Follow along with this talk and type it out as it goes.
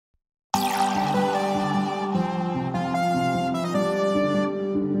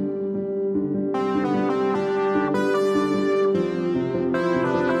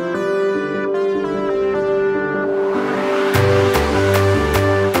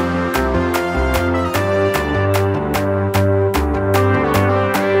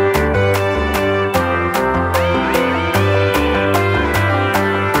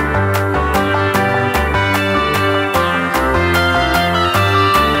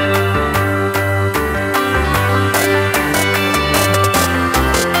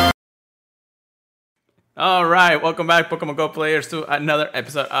All right, welcome back, Pokemon Go players, to another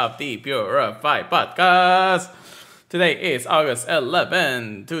episode of the Purified podcast. Today is August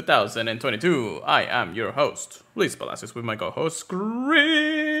 11, 2022. I am your host, Luis Palacios, with my co-host, Chris.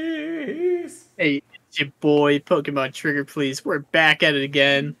 Hey, it's your boy, Pokemon Trigger, please. We're back at it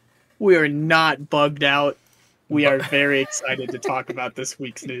again. We are not bugged out. We are very excited to talk about this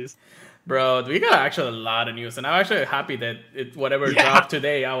week's news. Bro, we got actually a lot of news, and I'm actually happy that whatever dropped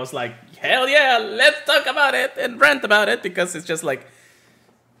today, I was like, hell yeah, let's talk about it and rant about it, because it's just like,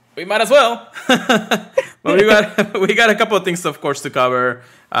 we might as well. But we got a couple of things, of course, to cover.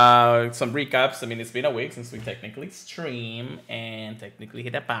 Some recaps. I mean, it's been a week since we technically stream and technically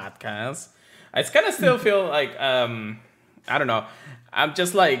hit a podcast. I kind of still feel like, I don't know, I'm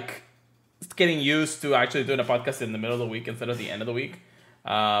just like getting used to actually doing a podcast in the middle of the week instead of the end of the week.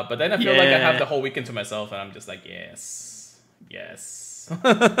 But then I feel like I have the whole weekend to myself, and I'm just like, yes.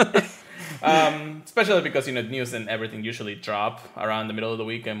 Especially because, news and everything usually drop around the middle of the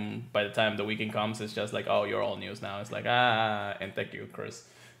week, and by the time the weekend comes, it's just like, oh, you're all news now. It's like, and thank you, Chris.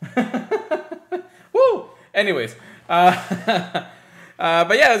 Woo! Anyways, but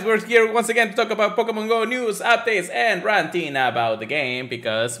yeah, we're here once again to talk about Pokemon Go news, updates, and ranting about the game,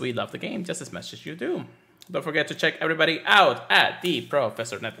 because we love the game just as much as you do. Don't forget to check everybody out at the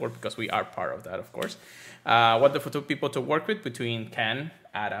Professor Network, because we are part of that, of course. Wonderful two people to work with between Ken,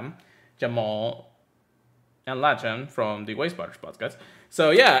 Adam, Jamal, and Lajan from the Wastebusters podcast.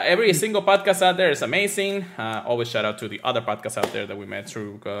 So yeah, every single podcast out there is amazing. Always shout out to the other podcasts out there that we met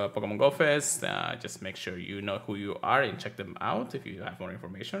through Pokemon Go Fest. Just make sure you know who you are and check them out. If you have more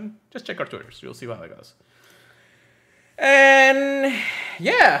information, just check our Twitters. You'll see how that goes. And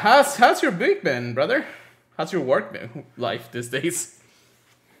yeah, how's your week been, brother? How's your work life these days?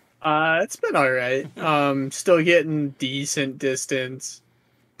 It's been all right. Still getting decent distance,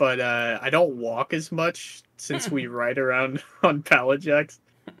 but I don't walk as much since we ride around on pallet jacks.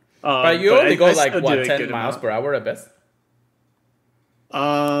 But you only go like what, 10 miles per hour at best?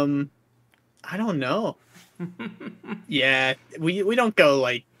 I don't know. Yeah, we don't go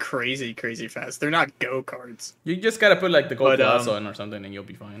like crazy fast. They're not go-karts. You just gotta put like the Go Plus on or something, and you'll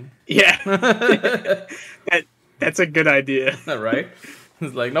be fine. Yeah, that's a good idea. Right?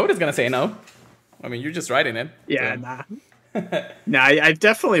 It's like nobody's gonna say no. I mean, you're just riding it. Yeah, so. Nah, I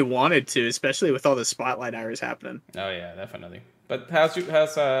definitely wanted to, especially with all the spotlight hours happening. Oh yeah, definitely. But how's your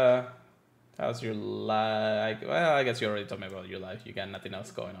life? Well, I guess you already told me about your life. You got nothing else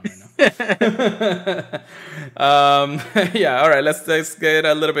going on right now. Yeah, all right. Let's get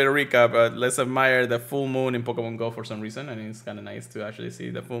a little bit of recap. Let's admire the full moon in Pokemon Go for some reason, and it's kind of nice to actually see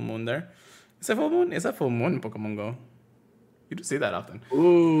the full moon there. Is a full moon? It's a full moon in Pokemon Go. You don't see that often.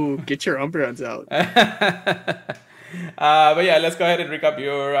 Ooh, get your Umbreons out. But yeah, let's go ahead and recap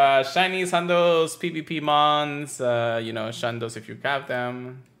your shiny Shandos, PvP mons. Shandos if you have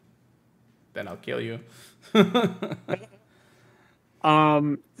them. Then I'll kill you.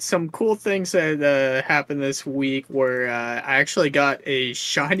 Some cool things that happened this week were I actually got a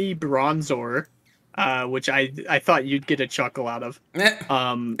shiny Bronzor, which I thought you'd get a chuckle out of.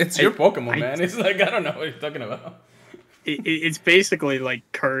 It's your Pokemon, man. It's like, I don't know what you're talking about. It's basically like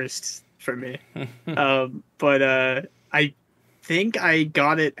cursed for me. But I think I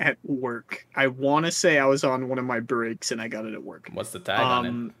got it at work. I want to say I was on one of my breaks and I got it at work. What's the tag on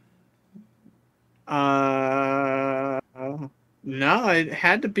it? No, it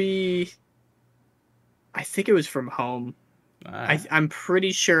had to be. I think it was from home. I'm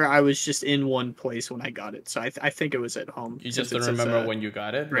pretty sure I was just in one place when I got it, so I think it was at home. You just don't remember when you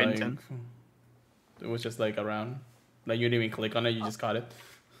got it? Like, it was just like around. Like you didn't even click on it, you just caught it.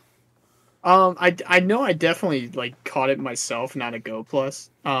 I know I definitely like caught it myself, not a Go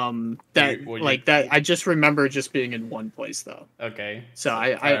Plus. That I just remember just being in one place though. Okay. So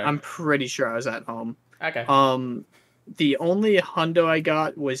I'm pretty sure I was at home. Okay. The only hundo I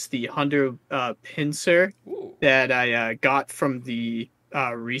got was the hundo pincer that I got from the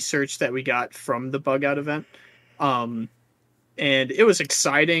research that we got from the bug out event. And it was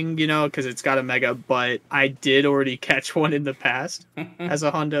exciting, because it's got a mega, but I did already catch one in the past as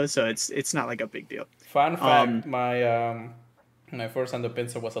a hundo, so it's not like a big deal. Fun fact, my first hundo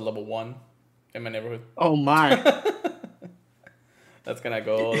pincer was a level 1 in my neighborhood. Oh my. That's gonna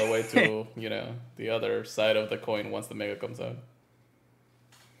go all the way to, the other side of the coin once the mega comes out.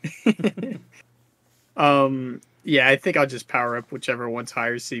 Yeah, I think I'll just power up whichever one's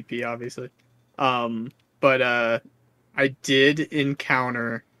higher CP, obviously. But I did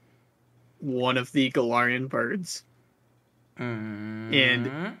encounter one of the Galarian birds.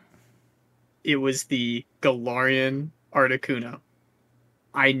 And it was the Galarian Articuno.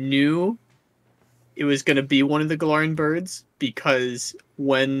 I knew it was going to be one of the Galarian birds because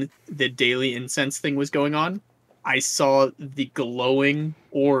when the daily incense thing was going on, I saw the glowing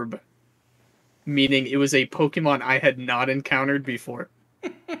orb, meaning it was a Pokemon I had not encountered before.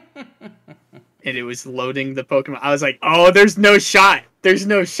 And it was loading the Pokemon. I was like, oh, there's no shot. There's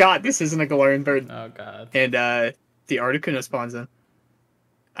no shot. This isn't a Galarian bird. Oh, God. And the Articuno spawns in.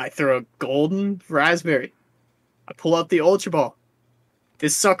 I throw a golden raspberry. I pull out the Ultra Ball.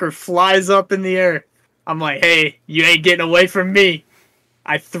 This sucker flies up in the air. I'm like, hey, you ain't getting away from me.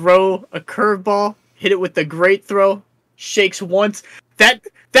 I throw a curveball, hit it with the great throw, shakes once. That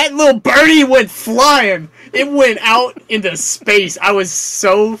little birdie went flying. It went out into space. I was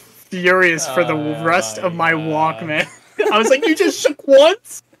so furious for the rest of my walk, man. I was like, you just shook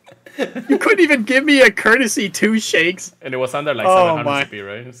once? You couldn't even give me a courtesy 2 shakes. And it was under like 700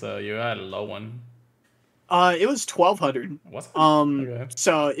 CP, right? So you had a low one. It was 1200. Was it? Okay.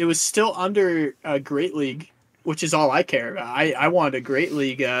 So it was still under a Great League, which is all I care about. I wanted a Great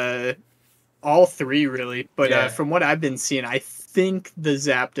League, all 3 really. But from what I've been seeing, I think the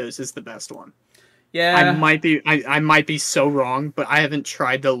Zapdos is the best one. Yeah, I might be so wrong, but I haven't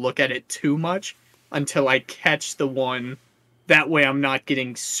tried to look at it too much until I catch the one. That way, I'm not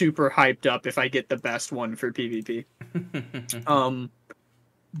getting super hyped up if I get the best one for PvP.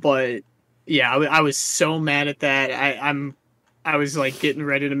 But yeah, I was so mad at that. I was like getting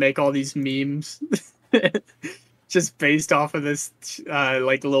ready to make all these memes, just based off of this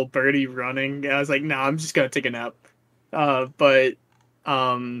like little birdie running. I was like, nah, I'm just gonna take a nap. But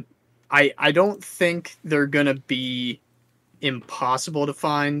I don't think they're gonna be impossible to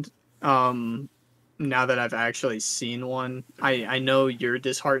find. Now that I've actually seen one, I know you're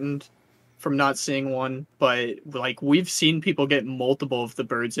disheartened from not seeing one, but like we've seen people get multiple of the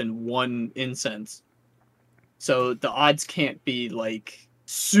birds in one incense, so the odds can't be like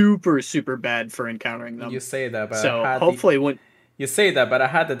super bad for encountering them. You say that, but so hopefully when you say that, but I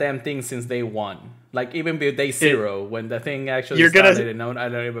had the damn thing since day 1. Like even day 0, when the thing actually started, and I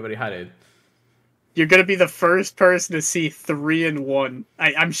know everybody had it. You're going to be the first person to see 3 in 1.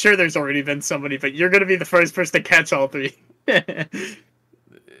 I'm sure there's already been somebody, but you're going to be the first person to catch all 3.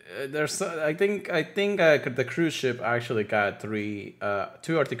 There's, I think the cruise ship actually got 2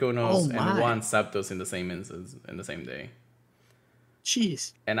 Articunos and 1 Zapdos in the same instance, in the same day.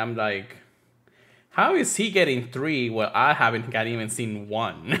 Jeez. And I'm like, how is he getting 3 while I haven't even seen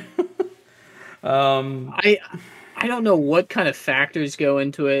 1? I don't know what kind of factors go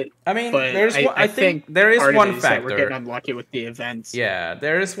into it. I mean, but I think there is one factor. We're getting unlucky with the events. Yeah,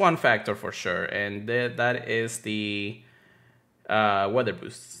 there is one factor for sure, and that is the weather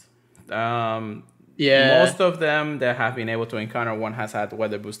boosts. Most of them that have been able to encounter one has had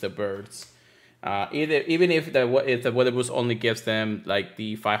weather boosted birds. Even if the weather boost only gives them like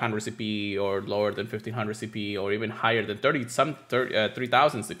the 500 CP or lower than 1500 CP or even higher than 3000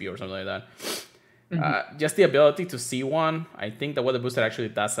 CP or something like that. Just the ability to see one, I think the weather booster actually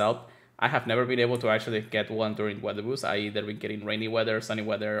does help. I have never been able to actually get one during weather boost. I either been getting rainy weather, sunny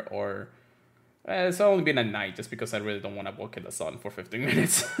weather, or it's only been at night just because I really don't want to walk in the sun for 15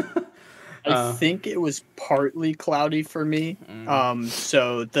 minutes. I think it was partly cloudy for me.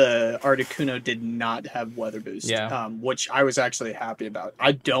 So the Articuno did not have weather boost, which I was actually happy about.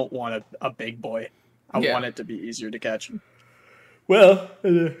 I don't want a big boy. I want it to be easier to catch. Well,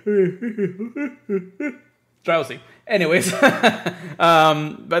 drowsy. Anyways,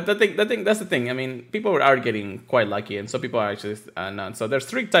 but that's the thing. I mean, people are getting quite lucky, and some people are actually not. So there's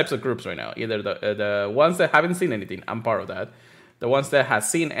 3 types of groups right now. Either the ones that haven't seen anything, I'm part of that. The ones that have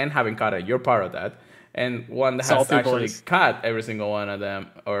seen and haven't caught it, you're part of that. And one that has actually caught every single one of them,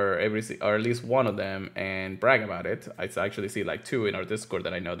 or at least one of them, and brag about it. I actually see like 2 in our Discord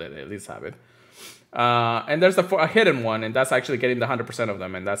that I know that at least have it. And there's a hidden one, and that's actually getting the 100% of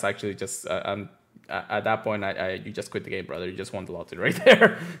them, and that's actually just at that point, you just quit the game, brother. You just won the lottery right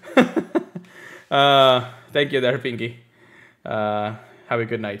there. Thank you there, Pinky. Have a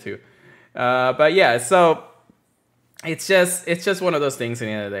good night too. But yeah, so it's just one of those things in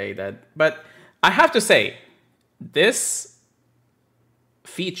the end of the day but I have to say, this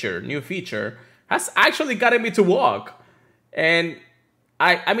new feature has actually gotten me to walk, and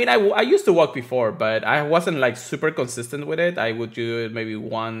I mean, I used to walk before, but I wasn't like super consistent with it. I would do it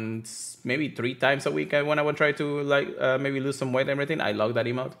maybe 3 times a week when I would try to like maybe lose some weight and everything. I love that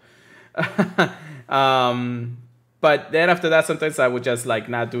emote. But then after that, sometimes I would just like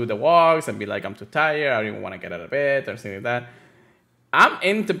not do the walks and be like, I'm too tired. I don't even want to get out of bed or something like that. I'm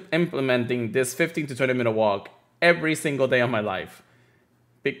implementing this 15 to 20 minute walk every single day of my life.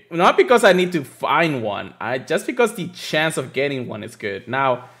 Not because I need to find one, just because the chance of getting one is good.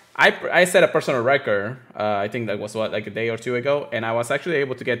 Now, I set a personal record. I think that was like a day or two ago, and I was actually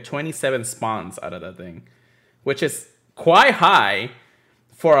able to get 27 spawns out of that thing, which is quite high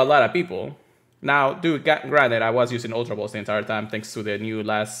for a lot of people. Now, dude, granted, I was using Ultra Balls the entire time thanks to the new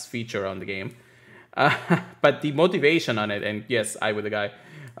last feature on the game. But the motivation on it, and yes, I with the guy,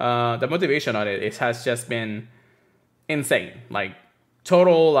 the motivation on it has just been insane. Like,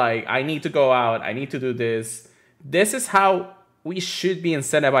 total, like, I need to go out, I need to do this. This is how we should be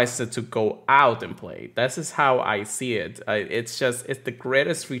incentivized to go out and play. This is how I see it. It's the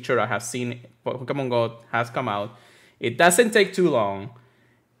greatest feature I have seen. Pokemon Go has come out. It doesn't take too long.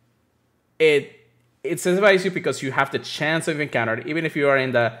 It incentivizes you because you have the chance of encounter, even if you are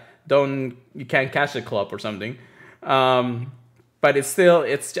in the you can't catch the club or something. But it's still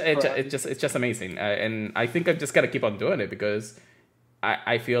it's just amazing, and I think I just gotta keep on doing it because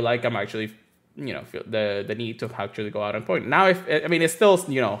I feel like I'm actually feel the need to actually go out and point. Now it's still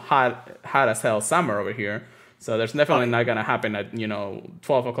hot as hell summer over here, so there's definitely not gonna happen at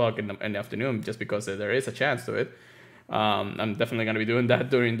 12 o'clock in the afternoon just because there is a chance to it. I'm definitely gonna be doing that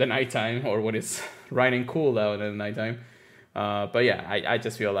during the nighttime or when it's raining cool out in the nighttime. But yeah, I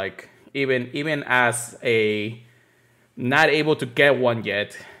just feel like even as a not able to get one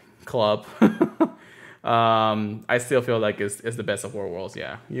yet club, I still feel like it's the best of 4 worlds.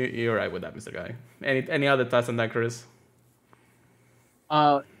 Yeah, you're right with that, Mr. Guy. Any other thoughts on that, Chris?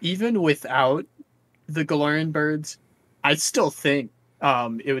 Even without the Galarian birds, I still think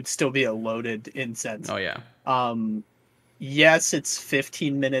it would still be a loaded incense. Oh yeah. Yes, it's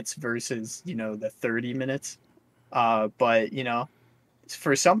 15 minutes versus the 30 minutes. But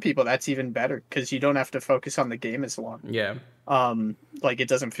for some people that's even better because you don't have to focus on the game as long. Yeah. Like it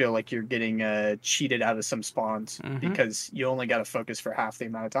doesn't feel like you're getting cheated out of some spawns because you only got to focus for half the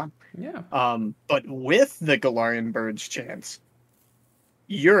amount of time. Yeah. But with the Galarian birds chance,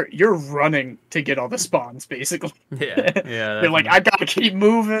 you're running to get all the spawns basically. Yeah. Yeah. You're like, I gotta keep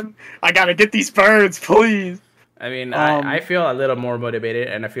moving. I gotta get these birds, please. I mean, I feel a little more motivated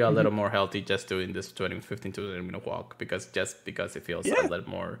and I feel a little more healthy just doing this 15 to 20 minute walk because it feels a little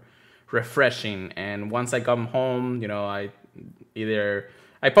more refreshing. And once I come home, I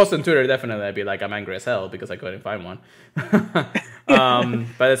post on Twitter, definitely I'd be like, I'm angry as hell because I couldn't find one. But at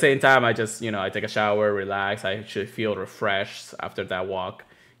the same time, I just, I take a shower, relax. I should feel refreshed after that walk.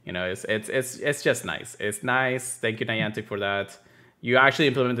 It's just nice. It's nice. Thank you, Niantic, for that. You actually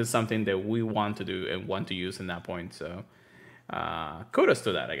implemented something that we want to do and want to use in that point. So kudos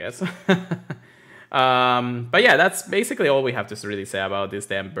to that, I guess. But yeah, that's basically all we have to really say about these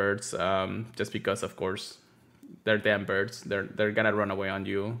damn birds. Just because, of course, they're damn birds. They're gonna run away on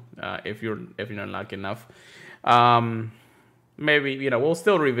you if you're not lucky enough. Maybe we'll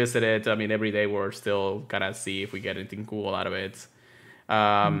still revisit it. I mean, every day we're still gonna see if we get anything cool out of it.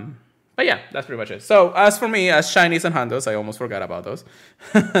 But yeah, that's pretty much it. So as for me, as shinies and hundos, I almost forgot about those.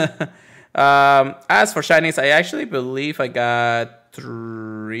 As for shinies, I actually believe I got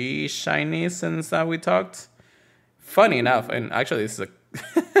 3 shinies since we talked. Funny enough, and actually this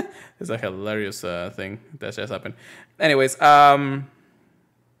is a hilarious thing that just happened. Anyways, that's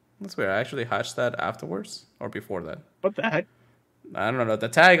weird. I actually hatched that afterwards or before that. What the heck? I don't know. The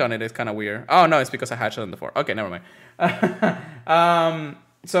tag on it is kind of weird. Oh no, it's because I hatched it on the 4. Okay, never mind.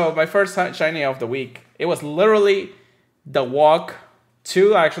 So my first shiny of the week, it was literally the walk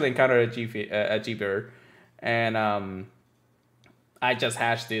to actually encounter a G-Bird. And I just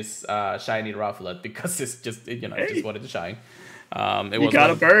hatched this shiny Rufflet because it's just, it just wanted to shine. You got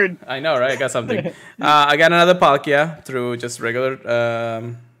a bird. I know, right? I got something. I got another Palkia through just regular,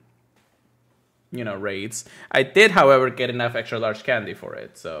 raids. I did, however, get enough extra large candy for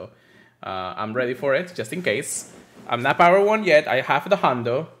it. So I'm ready for it, just in case. I'm not power 1 yet. I have the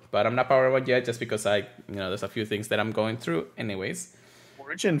Hondo, but I'm not power 1 yet just because there's a few things that I'm going through anyways.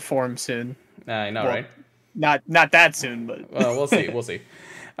 Origin form soon. I know, right? Not that soon, but... Well, we'll see. We'll see.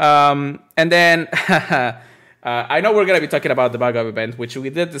 And then I know we're going to be talking about the Bug Up event, which we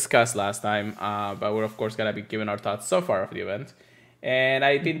did discuss last time, but we're, of course, going to be giving our thoughts so far of the event. And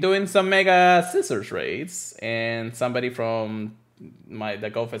I've been doing some Mega Scissors raids, and somebody from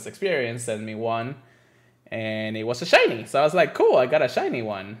the GoFest experience sent me one. And it was a shiny. So I was like, cool, I got a shiny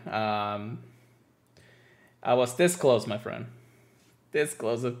one. I was this close, my friend. This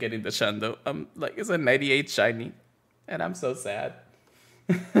close of getting the Shando. I'm like, it's a 98 shiny. And I'm so sad.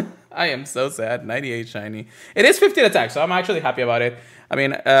 I am so sad. 98 shiny. It is 15 attack, so I'm actually happy about it. I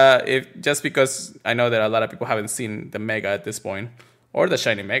mean, just because I know that a lot of people haven't seen the Mega at this point. Or the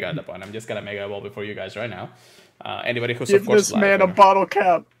shiny Mega at the point. I'm just going to Mega Evolve before you guys right now. Anybody who's, Give of course, this man a bottle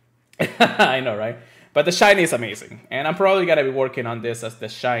cap. I know, right? But the shiny is amazing, and I'm probably gonna be working on this as the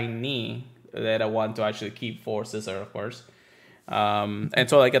shiny that I want to actually keep for Scissor, of course.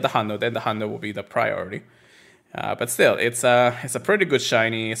 Until I get the Hundo, then the Hundo will be the priority. But still, it's a pretty good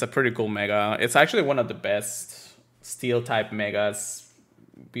shiny. It's a pretty cool mega. It's actually one of the best steel type megas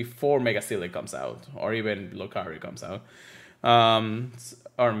before Mega Steelix comes out, or even Lucario comes out.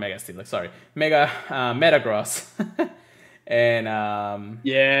 Or Mega Steelix, sorry, Mega Metagross. And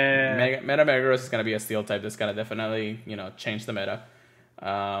Metagross is gonna be a steel type that's gonna definitely change the meta.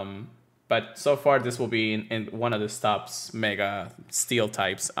 But so far this will be in one of the stops mega steel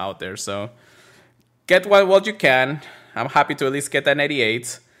types out there. So get what you can. I'm happy to at least get that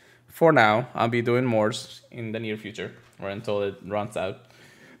 88 for now. I'll be doing more in the near future or until it runs out.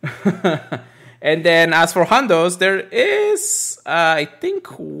 And then as for Hondos, there is I think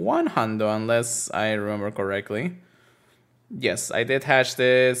one Hondo, unless I remember correctly. Yes, I did hatch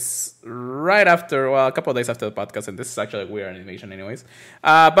this right after, a couple of days after the podcast, and this is actually a weird animation anyways.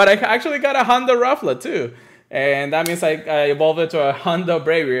 But I actually got a Hondo Rufflet too, and that means I evolved it to a Hondo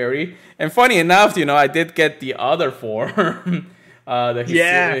Braviary. And funny enough, I did get the other form, the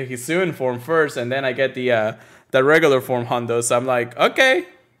Hisuian form first, and then I get the regular form Hondo, so I'm like, okay,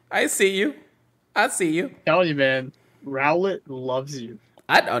 I see you. Tell you, man, Rowlet loves you.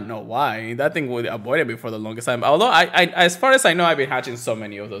 I don't know why. That thing would avoid me for the longest time. Although, I as far as I know, I've been hatching so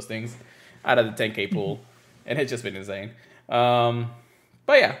many of those things out of the 10k pool. And it's just been insane. But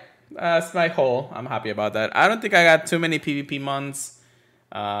yeah, that's my haul. I'm happy about that. I don't think I got too many PvP months.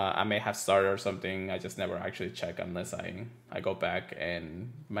 I may have started or something. I just never actually check unless I go back.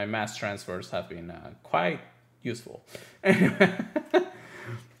 And my mass transfers have been quite useful.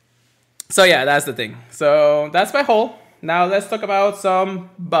 So yeah, that's the thing. So that's my haul. Now let's talk about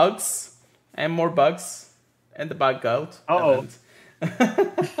some bugs and more bugs and the bug out event.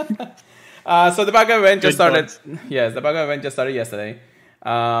 So the bug event just started. Bugs. Yes, the bug event just started yesterday,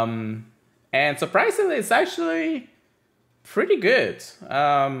 and surprisingly, it's actually pretty good.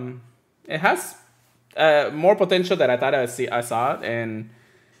 It has more potential than I thought I saw it, and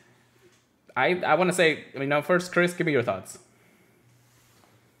I want to say, first, Chris, give me your thoughts.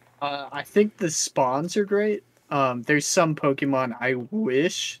 I think the spawns are great. There's some Pokemon I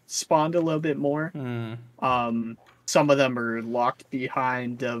wish spawned a little bit more. Some of them are locked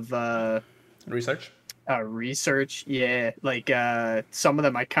behind of research. Research, yeah. Like some of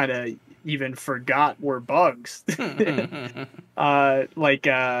them I kind of even forgot were bugs. I saw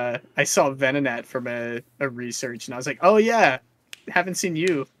Venonat from a research, and I was like, oh yeah, haven't seen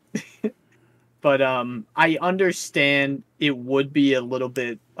you. But I understand it would be a little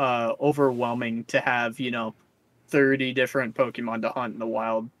bit overwhelming to have 30 different Pokemon to hunt in the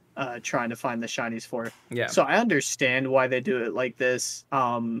wild, trying to find the shinies for. Yeah. So I understand why they do it like this.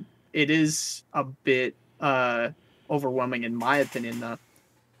 It is a bit overwhelming, in my opinion, though,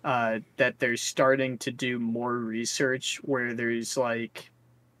 that they're starting to do more research where there's like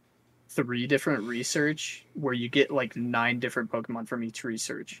 3 different research where you get like 9 different Pokemon from each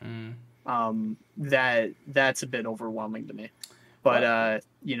research. That's a bit overwhelming to me. But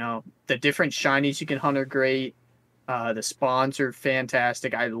the different shinies you can hunt are great. The spawns are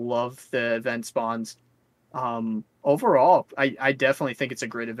fantastic. I love the event spawns. Overall, I definitely think it's a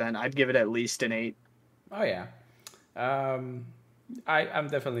great event. I'd give it at least an 8. Oh yeah, I'm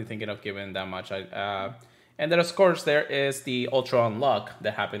definitely thinking of giving that much. And then of course there is the Ultra Unlock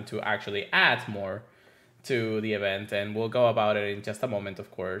that happened to actually add more to the event, and we'll go about it in just a moment, of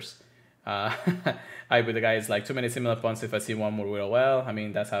course. With the guys like too many similar puns. If I see one more real well,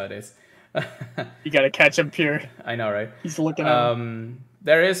 that's how it is. You gotta catch him pure. I know, right? He's looking at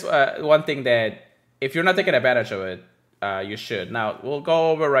there is one thing that if you're not taking advantage of it, you should. Now we'll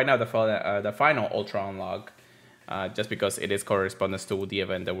go over right now the final Ultra Unlock, just because it is correspondence to the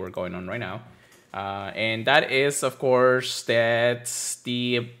event that we're going on right now, and that is of course that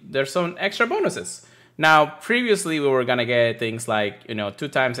there's some extra bonuses. Now, previously, we were going to get things like, 2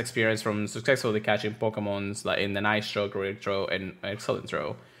 times experience from successfully catching Pokemons like in the Nice Throw, Great Throw, and Excellent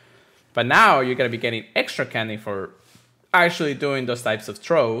Throw. But now, you're going to be getting extra candy for actually doing those types of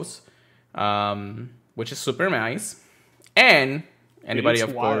throws, which is super nice. And anybody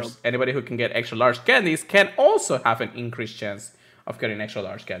who can get extra large candies can also have an increased chance of getting extra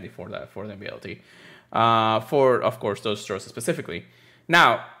large candy for the ability. For, of course, those throws specifically.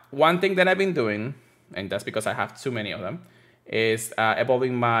 Now, one thing that I've been doing, and that's because I have too many of them, is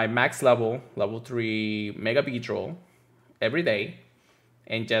evolving my max level 3 Mega Beedrill every day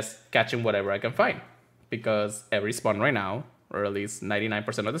and just catching whatever I can find. Because every spawn right now, or at least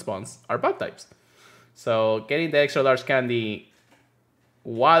 99% of the spawns, are bug types. So getting the extra large candy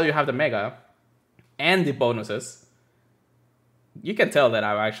while you have the Mega and the bonuses, you can tell that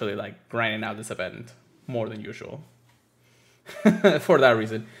I'm actually like grinding out this event more than usual. For that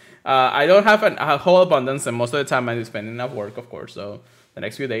reason, I don't have a whole abundance, and most of the time I'm spending at work, of course. So the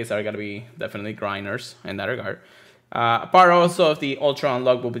next few days are gonna be definitely grinders in that regard. Part also of the ultra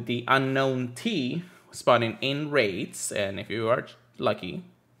unlock will be the unknown T spawning in raids, and if you are lucky,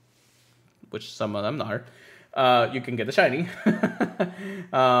 which some of them are, you can get the shiny.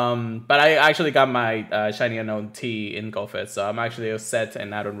 But I actually got my shiny unknown T in GoFest, so I'm actually set,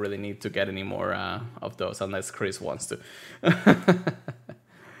 and I don't really need to get any more of those unless Chris wants to.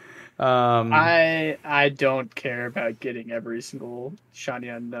 I don't care about getting every single shiny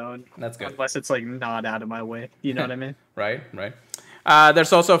unknown. That's good. Unless it's like not out of my way. You know what I mean? Right.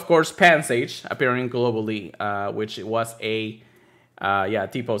 There's also, of course, Pansage appearing globally, which was a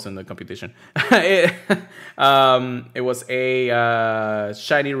T-post in the competition. It was a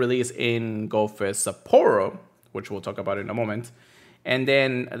shiny release in GoFest Sapporo, which we'll talk about in a moment. And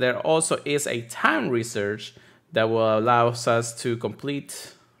then there also is a time research that will allow us to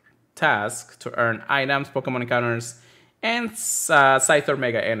complete tasks to earn items, Pokemon encounters, and Scyther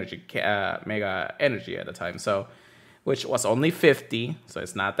Mega Energy at the time. So, which was only 50, so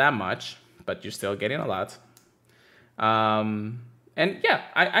it's not that much, but you're still getting a lot. And yeah,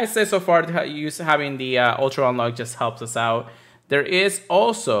 I say so far having the Ultra Unlock just helps us out. There is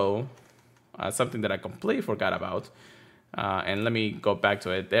also something that I completely forgot about. And let me go back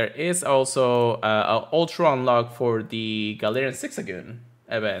to it. There is also an Ultra Unlock for the Galarian Zigzagoon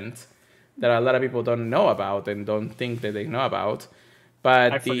event that a lot of people don't know about and don't think that they know about.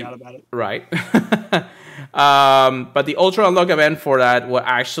 But I forgot about it. Right. But the Ultra Unlock event for that will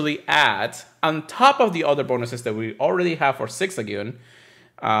actually add, on top of the other bonuses that we already have for Zigzagoon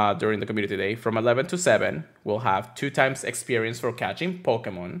during the community day, from 11 to 7, we'll have 2 times experience for catching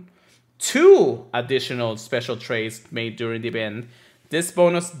Pokemon, 2 additional special traits made during the event. This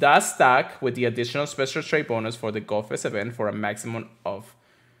bonus does stack with the additional special trait bonus for the GoFest event for a maximum of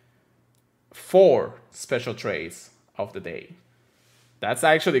 4 special traits of the day. That's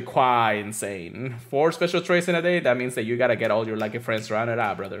actually quite insane. 4 special traits in a day, that means that you gotta get all your lucky friends rounded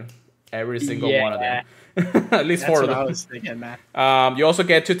up, brother. Every single one of them. At least 4 of them. That's what I was thinking, man. You also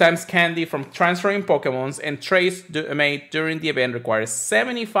get 2 times candy from transferring Pokemons, and traits made during the event require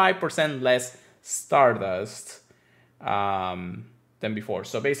 75% less Stardust than before.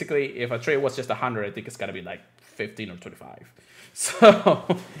 So basically, if a trait was just 100, I think it's gotta be like 15 or 25.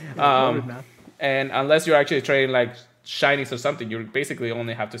 So, and unless you're actually trading like shinies or something, you basically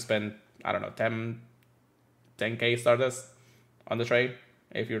only have to spend, I don't know, 10k Stardust on the trade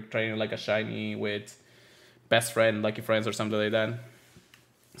if you're trading like a shiny with best friend, lucky friends, or something like that.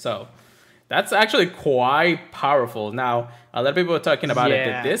 So that's actually quite powerful. Now, a lot of people are talking about it,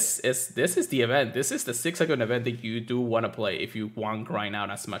 but this is the event. This is the Zigzagoon event that you do want to play if you want to grind out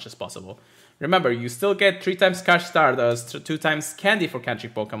as much as possible. Remember, you still get 3 times cash Stardust, 2 times candy for catching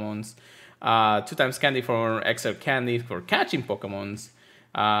Pokemons, 2 times candy for extra candy for catching Pokemons.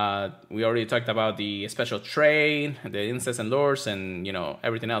 We already talked about the special trade, the incessant lures, and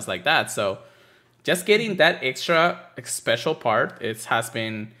everything else like that. So just getting that extra special part, this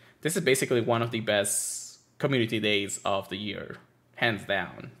is basically one of the best community days of the year, hands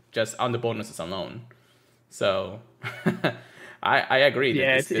down, just on the bonuses alone. So I agree.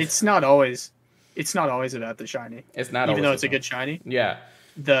 Yeah, it's not always about the shiny. It's not, even though it's a good shiny. Yeah.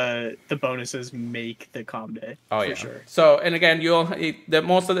 The bonuses make the com day. Oh yeah, sure. So, and again,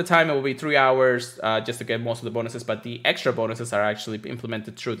 most of the time it will be 3 hours just to get most of the bonuses, but the extra bonuses are actually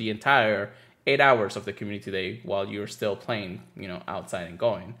implemented through the entire 8 hours of the community day while you're still playing, outside and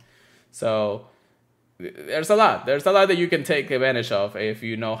going. So there's a lot that you can take advantage of if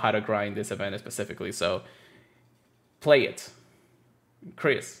you know how to grind this event specifically. So play it.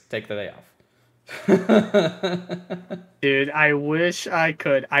 Chris, take the day off. Dude, I wish I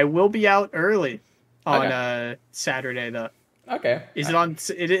could. I will be out early on Saturday though. Okay. Is it on?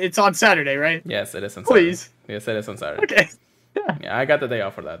 It's on Saturday, right? Yes, it is on Saturday. Please. Yes, it is on Saturday. Okay. Yeah, I got the day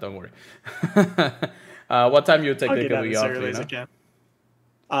off for that. Don't worry. What time you take the week off? Early as I can.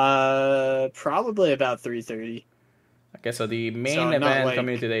 Probably about 3:30. Okay, so the main event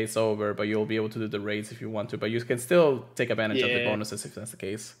community day is over, but you'll be able to do the raids if you want to. But you can still take advantage of the bonuses if that's the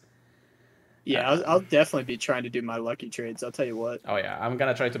case. Yeah, I'll definitely be trying to do my lucky trades. I'll tell you what. Oh yeah, I'm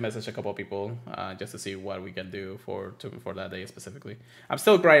gonna try to message a couple of people just to see what we can do for that day specifically. I'm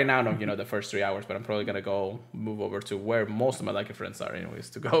still grinding out on the first 3 hours, but I'm probably gonna move over to where most of my lucky friends are, anyways,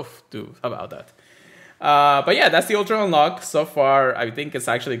 to go do about that. But yeah, that's the Ultra Unlock so far. I think it's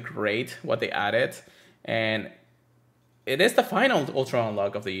actually great what they added, and it is the final Ultra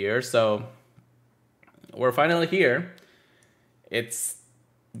Unlock of the year. So we're finally here. It's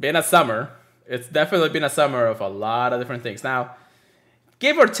been a summer. It's definitely been a summer of a lot of different things. Now,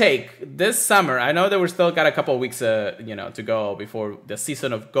 give or take, this summer, I know that we're still got a couple of weeks, to go before the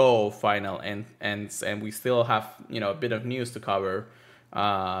season of Go final, and we still have, a bit of news to cover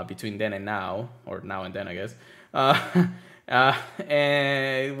between then and now, or now and then, I guess.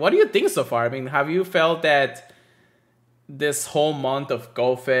 And what do you think so far? I mean, have you felt that this whole month of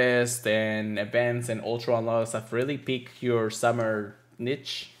Go Fest and events and Ultra Unlocks have really piqued your summer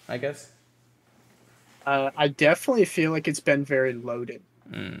niche, I guess? I definitely feel like it's been very loaded.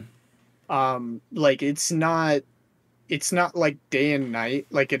 Like it's not like day and night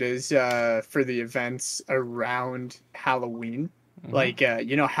like it is for the events around Halloween. Like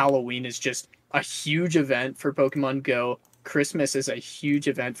Halloween is just a huge event for Pokemon Go. Christmas is a huge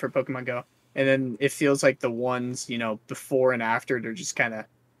event for Pokemon Go. And then it feels like the ones, before and after, they're just kind of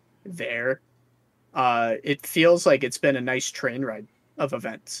there. It feels like it's been a nice train ride of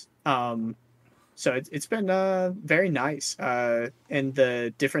events. So it's been very nice. And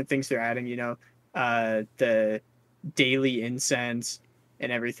the different things they're adding, the daily incense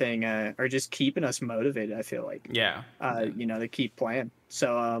and everything are just keeping us motivated, I feel like. Yeah. To keep playing.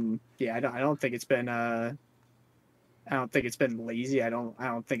 So I don't think it's been lazy. I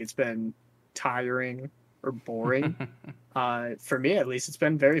don't think it's been tiring or boring. For me at least, it's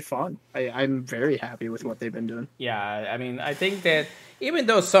been very fun. I'm very happy with what they've been doing. Yeah, I mean, I think that even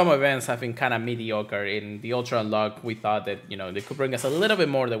though some events have been kind of mediocre, in the Ultra Unlock, we thought that, they could bring us a little bit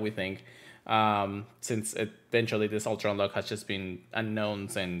more than we think. Since eventually this Ultra Unlock has just been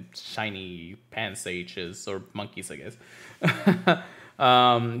unknowns and shiny Pansages or monkeys, I guess.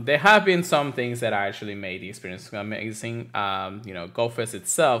 There have been some things that actually made the experience amazing. Go Fest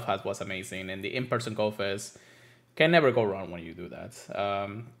itself was amazing, and the in-person Go Fest can never go wrong when you do that.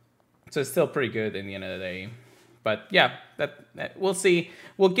 So it's still pretty good in the end of the day. But yeah, that we'll see.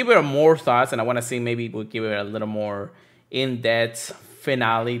 We'll give it more thoughts, and I want to see maybe we'll give it a little more in-depth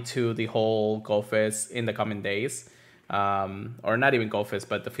finale to the whole Go Fest in the coming days. Or not even Go Fest,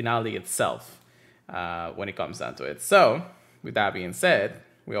 but the finale itself when it comes down to it. So, with that being said,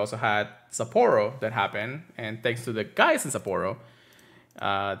 we also had Sapporo that happened, and thanks to the guys in Sapporo,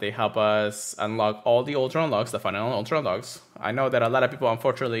 they help us unlock all the Ultra Unlocks, the final Ultra Unlocks. I know that a lot of people,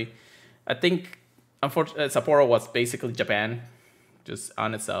 unfortunately, Sapporo was basically Japan, just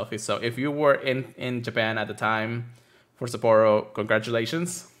on itself. So if you were in Japan at the time for Sapporo,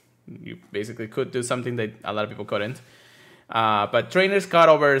 congratulations. You basically could do something that a lot of people couldn't. But trainers got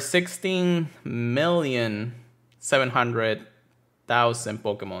over 16,700,000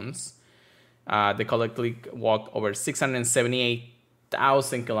 Pokemons. They collectively walked over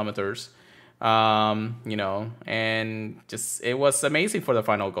 678,000 kilometers. And just it was amazing for the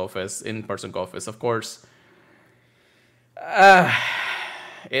final Go Fest, in-person Go Fest. Of course,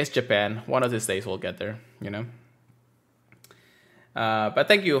 it's Japan. One of these days we'll get there, But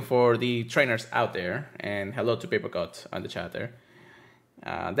thank you for the trainers out there, and hello to Papercut on the chat there.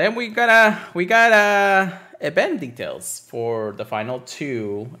 Then we got event details for the final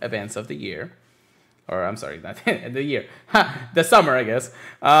 2 events of the year, or I'm sorry, not the year, the summer, I guess.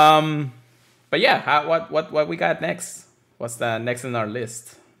 But yeah, what we got next? What's the next in our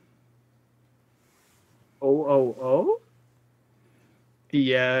list?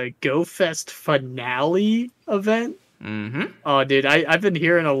 The Go Fest finale event. Mm-hmm. Oh, dude, I've been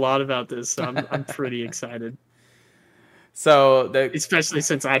hearing a lot about this, so I'm pretty excited. So especially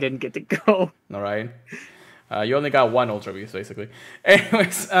since I didn't get to go. All right. You only got 1 Ultra Beast, basically.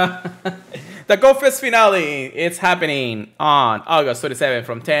 Anyways, the Go Fest finale, it's happening on August 27th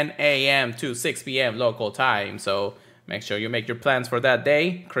from 10 a.m. to 6 p.m. local time. So make sure you make your plans for that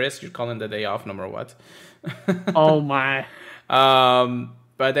day. Chris, you're calling the day off no matter what. Oh, my.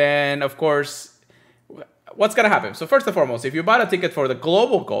 But then, of course, what's going to happen? So first and foremost, if you bought a ticket for the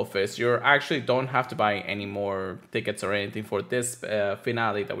Global Go Fest, you actually don't have to buy any more tickets or anything for this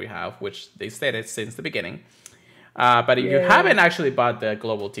finale that we have, which they stated since the beginning. But if you haven't actually bought the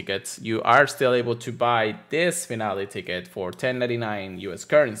global tickets, you are still able to buy this finale ticket for $10.99 US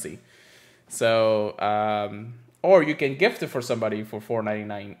currency. So, or you can gift it for somebody for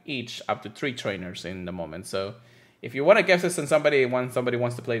 $4.99 each, up to 3 trainers in the moment. So if you want to gift this to somebody and somebody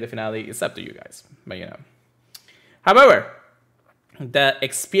wants to play the finale, it's up to you guys. But however, the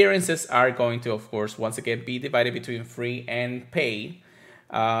experiences are going to, of course, once again be divided between free and paid,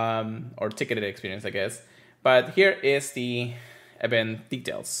 or ticketed experience, I guess. But here is the event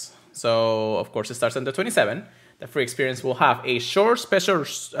details. So, of course, it starts on the 27th. The free experience will have a short special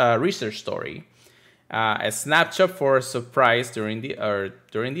research story, a snapshot for a surprise during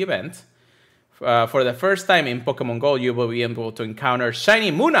the event, For the first time in Pokemon Go, you will be able to encounter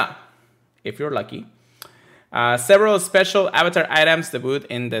Shiny Muna, if you're lucky. Several special avatar items debut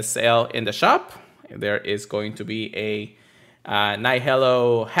in the sale in the shop. There is going to be a Night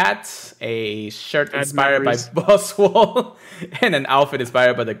Hello hat, a shirt inspired by Boswell, and an outfit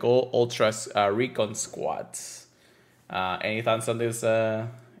inspired by the Gold Ultra Recon Squad. Any thoughts on these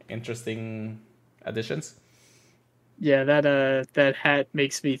interesting additions? Yeah, that hat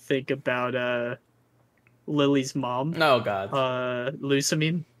makes me think about Lily's mom. Oh God.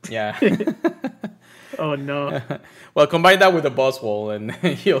 Lusamine. Yeah. Oh no. Well, combine that with the Boswell, and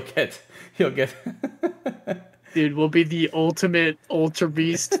you'll get. Dude, we'll be the ultimate Ultra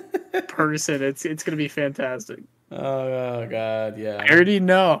Beast person. It's gonna be fantastic. Oh God, yeah. I already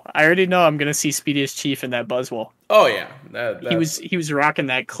know I'm gonna see Speediest Chief in that Buzzwole. Oh yeah, he was rocking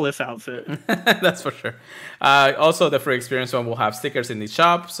that Cliff outfit. That's for sure. Also, the free experience one will have stickers in the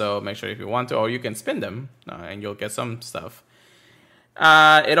shop, so make sure if you want to, or you can spin them, and you'll get some stuff.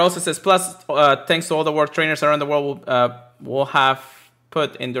 It also says, plus, thanks to all the work trainers around the world will have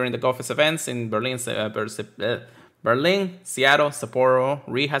put in during the GoFest events in Berlin, Seattle, Sapporo,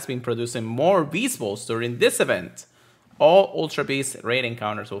 Ri has been producing more Beast Balls during this event. All Ultra Beast raid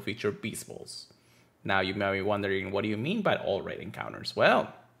encounters will feature Beast Balls. Now you may be wondering, what do you mean by all raid encounters?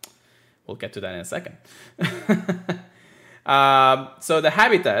 Well, we'll get to that in a second. So the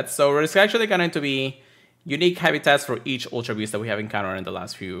habitats. So it's actually going to be unique habitats for each Ultra Beast that we have encountered in the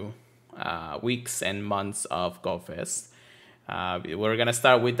last few weeks and months of GoFest. We're going to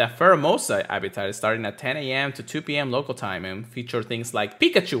start with the Pheromosa habitat, starting at 10 a.m. to 2 p.m. local time, and feature things like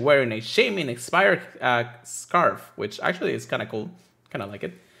Pikachu wearing a Shaman-inspired scarf, which actually is kind of cool. Kind of like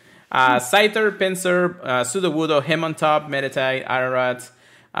it. Scyther, Pinsir, Sudowoodo, Hitmontop, Meditite, Ararat,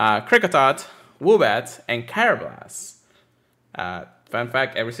 Kricketot, Woobat, and Carablast. Fun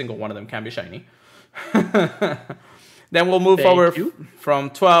fact, every single one of them can be shiny. Then we'll move forward from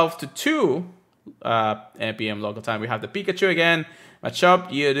 12 to 2 p.m. local time. We have the Pikachu again, Machop,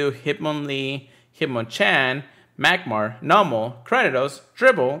 Yodo, Hitmonlee, Hitmonchan, Magmar, Numel, Cranidos,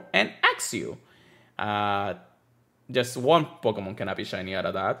 Dribble, and Axew. Just one Pokemon cannot be shiny out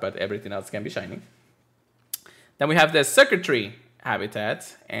of that, but everything else can be shiny. Then we have the Secretary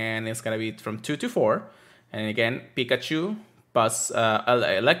habitat, and it's going to be from 2 to 4. And again, Pikachu,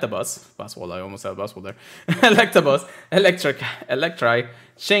 Electabuzz, Buzzwole, I almost said Buzzwole there. Electabuzz, Electri,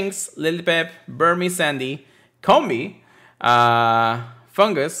 Shinx, Lilipep, Burmy Sandy, Combi,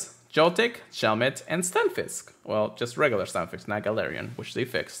 Fungus, Joltik, Shelmet, and Stunfisk. Well, just regular Stunfisk, not Galarian, which they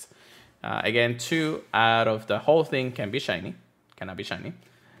fixed. Again, 2 out of the whole thing can be shiny. Cannot be shiny.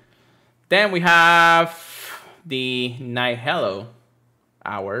 Then we have the Night Hello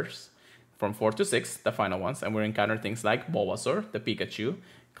hours from 4 to 6, the final ones. And we encounter things like Bulbasaur, the Pikachu,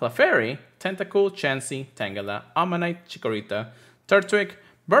 Clefairy, Tentacool, Chansey, Tangela, Ammonite, Chikorita, Turtwig,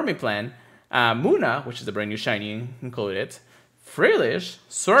 Vermiplan, Muna, which is the brand new shiny included, Frillish,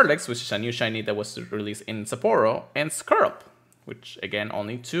 Swirlix, which is a new shiny that was released in Sapporo, and Skirp, which again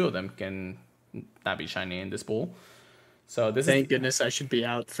only 2 of them can not be shiny in this pool. So this Thank goodness I should be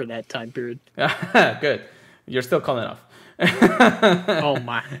out for that time period. Good. You're still calling off. Oh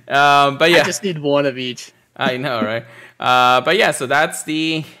my. But yeah. I just need one of each. I know, right? But yeah, so that's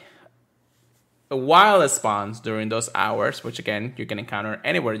the wildest spawns during those hours, which again, you can encounter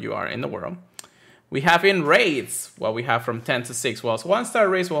anywhere you are in the world. We have in raids, what we have from 10 to 6. Well, so 1-star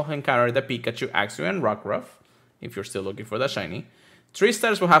raids will encounter the Pikachu, Axew, and Rockruff, if you're still looking for the shiny. 3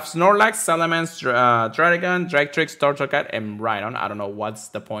 stars will have Snorlax, Salamence, Dragagon, Dragtrix, Tortercat, and Rhydon. I don't know what's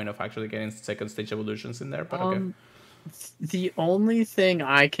the point of actually getting second stage evolutions in there, but okay. The only thing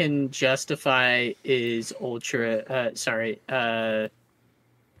I can justify is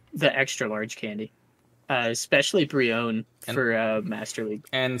the extra large candy. Especially Brion for Master League.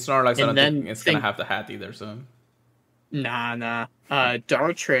 And Snorlax, I don't think it's going to have the hat either, so... Nah.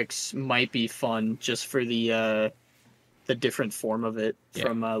 Dartrix might be fun just for the different form of it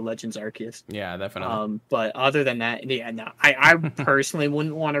from Legends Arceus. Yeah, definitely. But other than that, yeah, no. I personally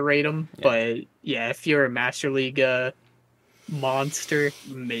wouldn't want to rate them, but yeah, if you're a Master League monster,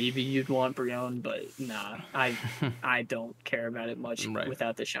 maybe you'd want Brion, but nah, I don't care about it much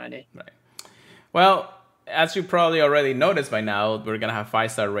without the shiny. Right. Well, as you probably already noticed by now, we're going to have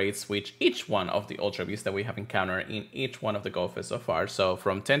 5-star rates with each one of the Ultra Beasts that we have encountered in each one of the GoFest so far. So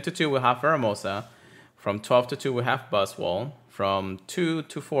from 10 to 2, we'll have Pheromosa. From 12 to 2, we have Buzzwole. From 2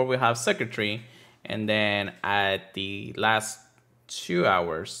 to 4, we have Secretary. And then at the last 2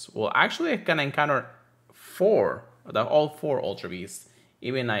 hours, we're actually going to encounter all 4 Ultra Beasts,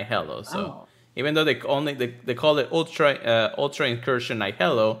 even Night Hello. So even though they call it Ultra Incursion Night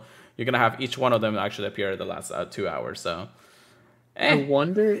Hello, you're gonna have each one of them actually appear in the last 2 hours. So, I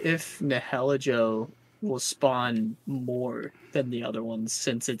wonder if Nihelijo will spawn more than the other ones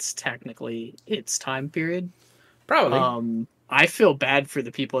since it's technically its time period. probably. I feel bad for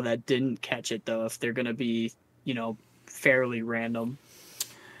the people that didn't catch it though, if they're gonna be, fairly random.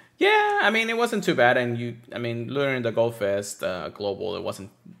 Yeah, I mean, it wasn't too bad, and during the Go Fest global, it wasn't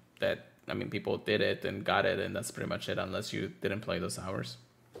that. I mean, people did it and got it, and that's pretty much it, unless you didn't play those hours.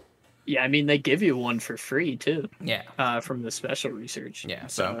 Yeah, I mean they give you one for free too. Yeah. From the special research. Yeah,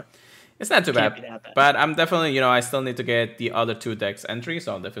 so it's not too bad. But I'm definitely, I still need to get the other 2 decks entry,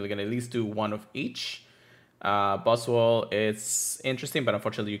 so I'm definitely gonna at least do one of each. Boswell, it's interesting, but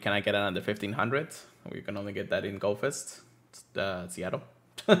unfortunately you cannot get it under 1500. You can only get that in Go Fest, Seattle.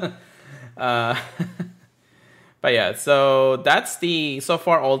 But yeah, so that's so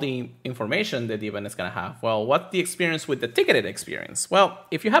far all the information that the event is gonna have. Well, what's the experience with the ticketed experience? Well,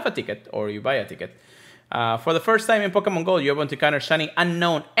 if you have a ticket or you buy a ticket, for the first time in Pokemon Go, you're going to encounter Shiny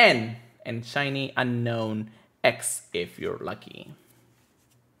Unknown N and Shiny Unknown X if you're lucky.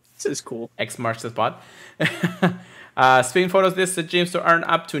 This is cool. X marks the spot. Spin photos list the gyms to earn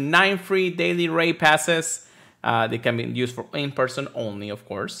up to 9 free daily raid passes. They can be used for in-person only, of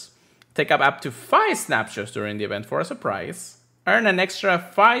course. Take up to 5 snapshots during the event for a surprise. Earn an extra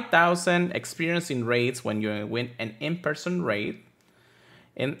 5,000 experience in raids when you win an in-person raid.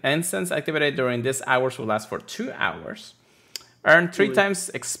 Instance activated during these hours will last for 2 hours. Earn 3 times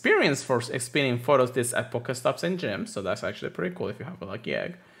experience for spinning photos this at Pokestops and gyms. So that's actually pretty cool if you have a lucky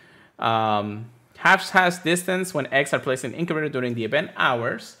egg. Has distance when eggs are placed in incubator during the event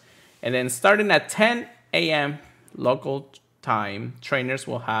hours. And then starting at 10 a.m. local time, trainers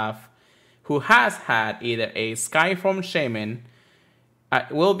who has had either a Skyform Shaman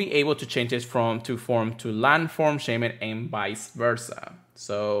will be able to change it form to Landform Shaman and vice versa.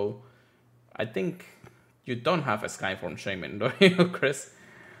 So I think you don't have a Skyform Shaman, do you, Chris?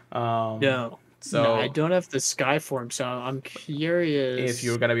 No. So no, I don't have the Skyform, so I'm curious if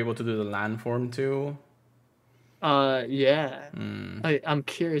you're gonna be able to do the Landform too. Yeah. I'm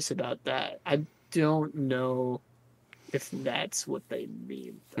curious about that. I don't know if that's what they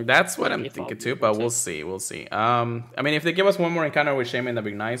mean. That's what I'm thinking too, but we'll see. I mean, if they give us one more encounter with Shaman,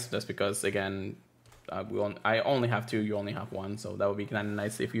 that'd be nice. Just because, again, I only have 2, you only have 1, so that would be kind of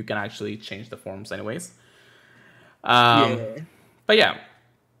nice if you can actually change the forms, anyways. Yeah. But yeah,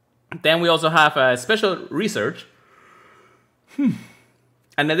 then we also have a special research.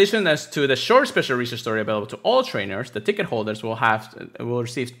 In addition to the short special research story available to all trainers, the ticket holders will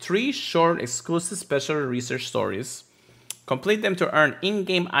receive 3 short exclusive special research stories. Complete them to earn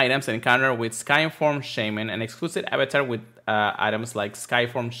in-game items and encounter with Skyform Shaman, an exclusive avatar with items like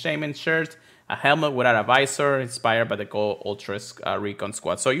Skyform Shaman shirt, a helmet without a visor, inspired by the Go Ultras Recon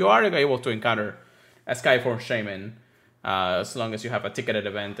Squad. So you are able to encounter a Skyform Shaman as long as you have a ticketed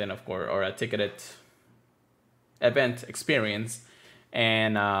event and or a ticketed event experience,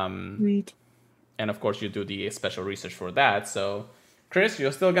 and of course you do the special research for that. So, Chris,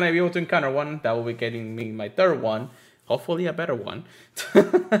 you're still gonna be able to encounter one. That will be getting me my 3rd one. Hopefully a better one.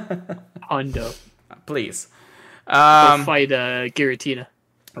 Hondo. Please. Fight Giratina.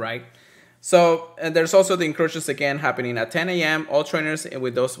 Right. So there's also the incursions again happening at 10 a.m. All trainers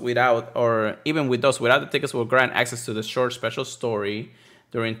with those without, or even with those without the tickets, will grant access to the short special story.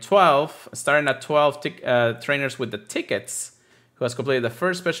 During 12, starting at 12, trainers with the tickets who has completed the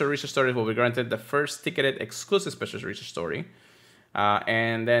first special research story will be granted the first ticketed exclusive special research story.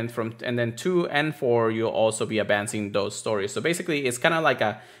 And then 2 and 4, you'll also be advancing those stories. So basically, it's kind of like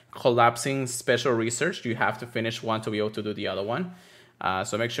a collapsing special research. You have to finish one to be able to do the other one.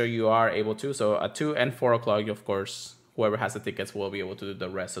 So make sure you are able to. So at 2 and 4 o'clock, of course, whoever has the tickets will be able to do the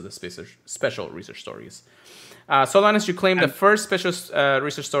rest of the special research stories. So long as you claim the first special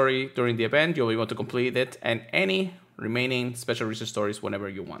research story during the event, you'll be able to complete it and any remaining special research stories whenever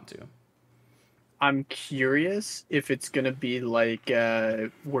you want to. I'm curious if it's going to be like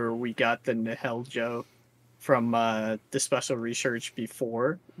where we got the Nihelijo from the special research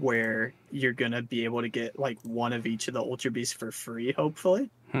before, where you're going to be able to get like one of each of the Ultra Beasts for free, hopefully.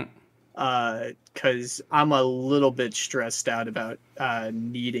 Because I'm a little bit stressed out about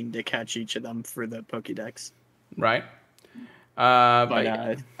needing to catch each of them for the Pokédex. Right.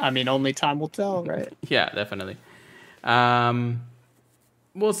 But I mean, only time will tell, right? Yeah, definitely.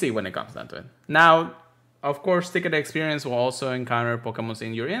 We'll see when it comes down to it. Now, of course, ticket experience will also encounter Pokemon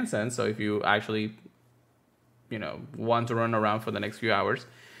in your instance. So if you actually, want to run around for the next few hours,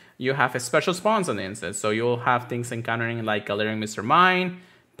 you have a special spawns on the instance. So you'll have things encountering like Galarian Mr. Mime,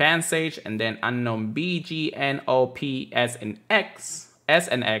 Pansage, and then Unknown B, G, N, O, P, S, and X, S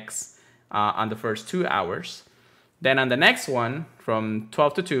and X on the first 2 hours. Then on the next one, from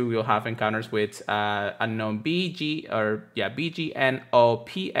 12 to 2, we'll have encounters with unknown BGNOPSX,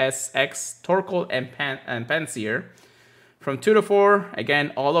 Torkoal, and Panseer. From 2 to 4,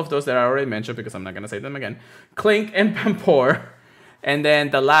 again, all of those that I already mentioned because I'm not going to say them again, Clink and Pampor. And then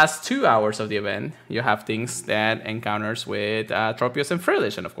the last 2 hours of the event, you have things that encounters with Tropius and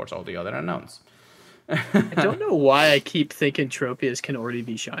Frillish, and of course all the other unknowns. I don't know why I keep thinking Tropius can already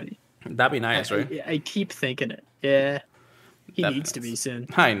be shiny. That'd be nice, right? I keep thinking it. Yeah. He That'd needs be to be soon.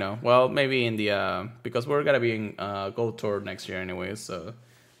 I know. Well, maybe in the because we're gonna be in Gold Tour next year anyway, so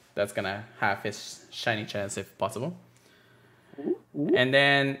that's gonna have his shiny chance if possible. Ooh. And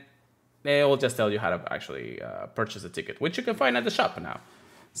then they will just tell you how to actually purchase a ticket, which you can find at the shop now.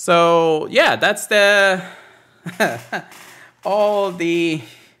 So yeah, that's the all the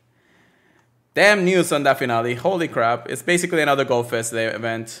damn news on that finale. Holy crap! It's basically another Go Fest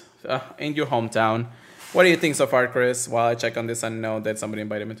event in your hometown. What do you think so far, Chris? While I check on this and know that somebody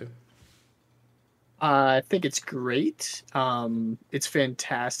invited me to. I think it's great. It's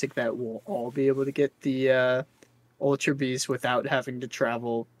fantastic that we'll all be able to get the Ultra Beast without having to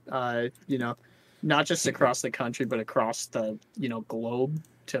travel. Not just across the country, but across the globe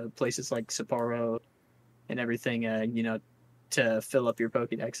to places like Sapporo and everything. To fill up your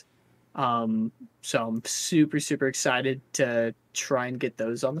Pokédex. So I'm super excited to try and get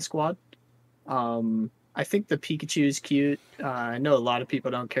those on the squad. I think the Pikachu is cute. I know a lot of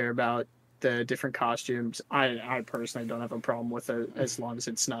people don't care about the different costumes. I personally don't have a problem with it as long as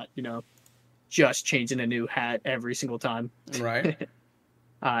it's not, just changing a new hat every single time. Right.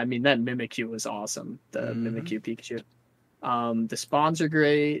 I mean, that Mimikyu was awesome. The Mimikyu Pikachu. The spawns are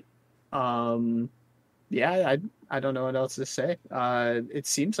great. Yeah, I don't know what else to say. It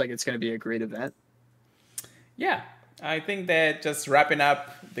seems like it's going to be a great event. Yeah, I think that just wrapping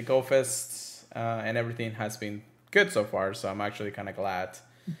up the Go Fest and everything has been good so far. So I'm actually kind of glad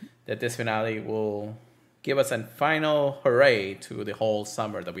that this finale will give us a final hooray to the whole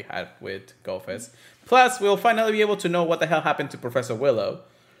summer that we had with Go Fest. Plus, we'll finally be able to know what the hell happened to Professor Willow.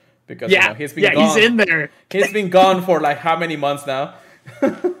 Because he's been gone. He's in there. He's been gone for like how many months now?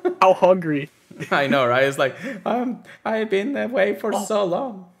 How hungry. I know, right? It's like, I've been away for so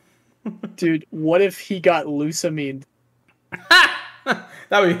long. Dude, what if he got leucemine? That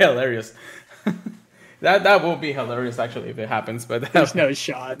would be hilarious. That will be hilarious, actually, if it happens. But there's no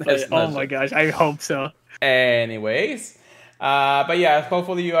shot. My gosh, I hope so. Anyways. But yeah,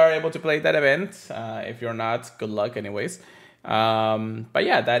 hopefully you are able to play that event. If you're not, good luck anyways. But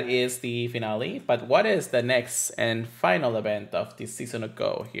yeah, that is the finale. But what is the next and final event of this season of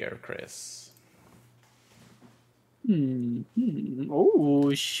Go here, Chris?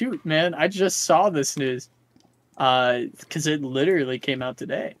 Oh, shoot, man. I just saw this news. Because it literally came out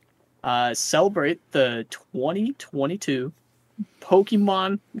today. Celebrate the 2022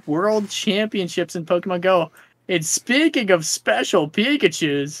 Pokemon World Championships in Pokemon Go. And speaking of special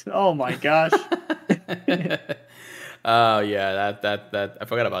Pikachus, oh my gosh. Oh yeah, that I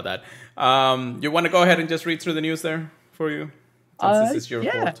forgot about that. You want to go ahead and just read through the news there for you? Since this is your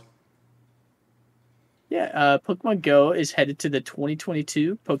report. Yeah, Pokemon Go is headed to the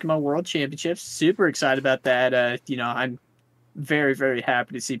 2022 Pokemon World Championships. Super excited about that. I'm very, very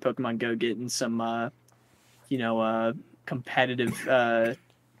happy to see Pokemon Go getting some, competitive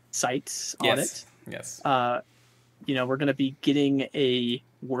sites on it. Yes. We're going to be getting a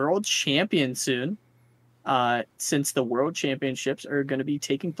world champion soon. Since the World Championships are going to be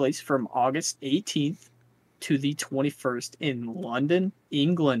taking place from August 18th to the 21st in London,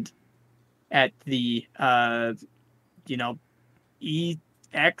 England, at the EXDEL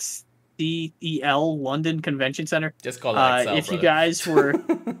London Convention Center. Just call it Excel, if you guys were,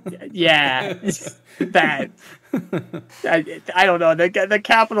 that I don't know, the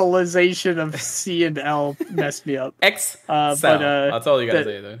capitalization of C and L messed me up. Excel. That's all you gotta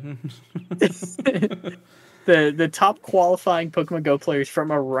say there. The top qualifying Pokemon Go players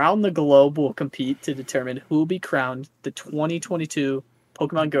from around the globe will compete to determine who will be crowned the 2022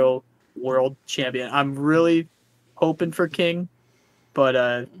 Pokemon Go World Champion. I'm really hoping for King, but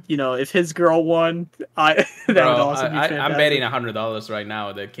if his girl won, that would also be fantastic. I'm betting $100 right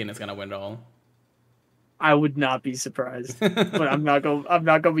now that King is gonna win it all. I would not be surprised, but I'm not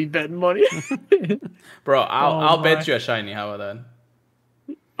gonna be betting money. Bro, I'll bet you a shiny. How about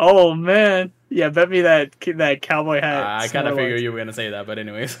that? Oh man, yeah, bet me that cowboy hat. I kind of figured you were gonna say that, but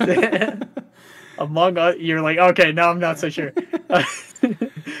anyways. You're like, okay, now I'm not so sure.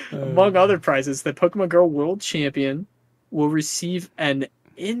 Among other prizes, the Pokemon Go World Champion will receive an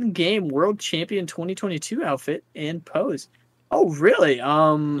in-game World Champion 2022 outfit and pose. Oh, really?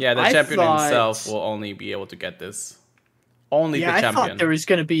 Yeah, the I champion himself thought. will only be able to get this. Only the Yeah, I thought there champion. was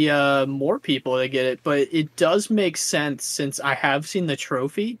going to be more people to get it, but it does make sense since I have seen the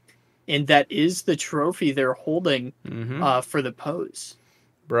trophy, and that is the trophy they're holding Mm-hmm. for the pose.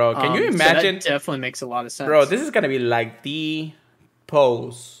 Bro, can you So that imagine? definitely makes a lot of Bro, sense. this is gonna be like the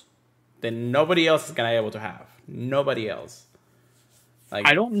pose that nobody else is gonna be able to have. Nobody else. I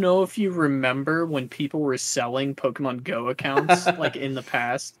Like, don't know if you remember when people were selling Pokemon Go accounts, like in the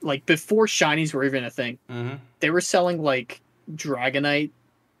past, like before shinies were even a thing. mm-hmm. They were selling like Dragonite,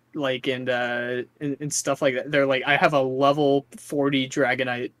 like and stuff like that. They're like, I have a level 40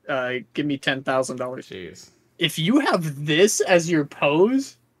 Dragonite. Give me $10,000. Jeez. If you have this as your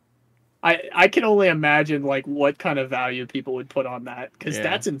pose, I can only imagine like what kind of value people would put on that because Yeah.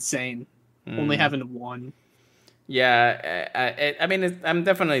 that's insane. Only Mm. having one. Yeah, I mean, I'm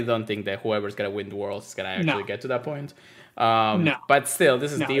definitely don't think that whoever's gonna win the world is gonna actually No, get to that point. no, But still,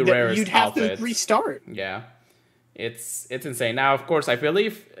 this is no. the rarest You'd have to outfit. restart. Yeah, it's insane. Now, of course, I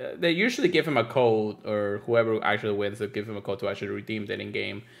believe they usually give him a code, or whoever actually wins, they give him a code to actually redeem that in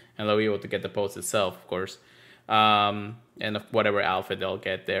game, and they'll be able to get the post itself, of course, and of whatever outfit they'll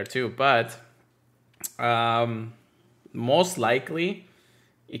get there too. But most likely,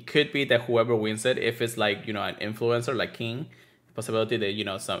 it could be that whoever wins it, if it's like an influencer like King, possibility that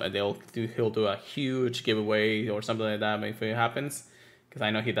he'll do a huge giveaway or something like that if it happens, because I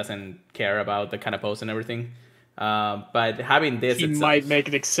know he doesn't care about the kind of post and everything. But having this He might itself, make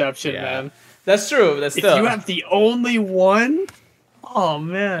an exception, yeah, man. that's true. That's If you still. have the only one, oh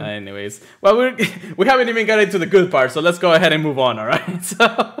man. Anyways, well, we haven't even got into the good part, so let's go ahead and move on. All right.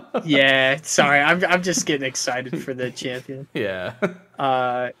 So. Yeah, sorry, I'm just getting excited for the champion. Yeah.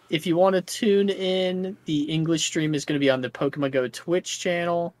 If you want to tune in, the English stream is going to be on the Pokemon Go Twitch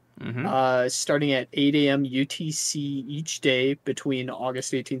channel, starting at 8 a.m. UTC each day between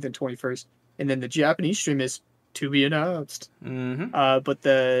August 18th and 21st, and then the Japanese stream is to be announced. But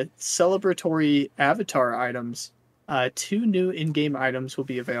the celebratory avatar items, 2 new in-game items will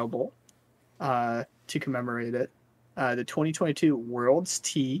be available to commemorate it. The 2022 World's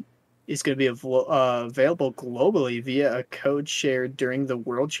Tea is going to be available globally via a code shared during the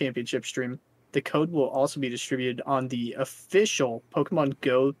World Championship stream. The code will also be distributed on the official Pokemon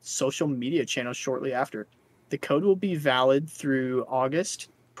Go social media channel shortly after. The code will be valid through August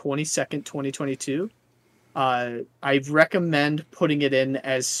 22nd, 2022. I recommend putting it in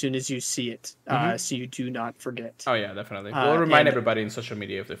as soon as you see it, so you do not forget. Oh yeah, definitely. We'll remind And everybody in social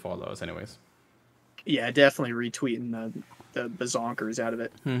media if they follow us, anyways. yeah, definitely retweeting the bazonkers out of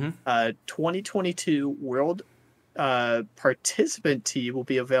it. 2022 World Participant Tea will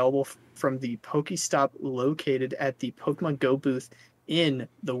be available from the Pokestop located at the Pokemon Go booth in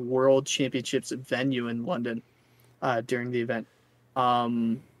the World Championships venue in London during the event.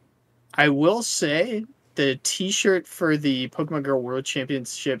 I will say the T-shirt for the Pokemon Go World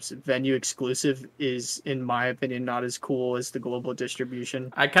Championships venue exclusive is, in my opinion, not as cool as the global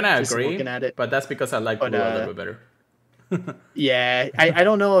distribution. I kind of Just agree, looking at it, but that's because I like but blue a little bit better. yeah, I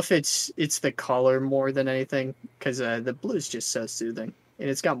don't know if it's the color more than anything because the blue is just so soothing and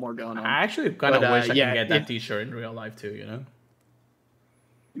it's got more going on. I actually kind of But, wish I yeah, can get that T-shirt in real life too.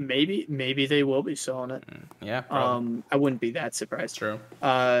 Maybe they will be selling it. Yeah. Probably. I wouldn't be that surprised. True.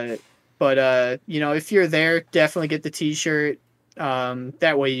 But if you're there, definitely get the T-shirt.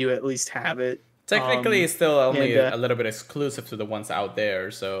 That way you at least have it. Technically, it's still only and, a little bit exclusive to the ones out there,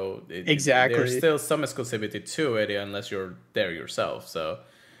 so exactly. there's still some exclusivity to it unless you're there yourself. So,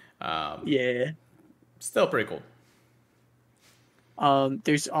 yeah, still pretty cool.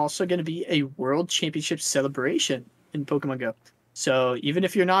 There's also going to be a World Championship celebration in Pokemon Go. So even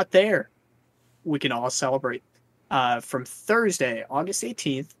if you're not there, we can all celebrate. From Thursday, August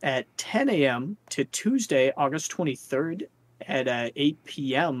 18th at 10 a.m. to Tuesday, August 23rd at 8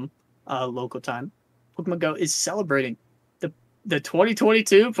 p.m. Local time, Pokemon Go is celebrating the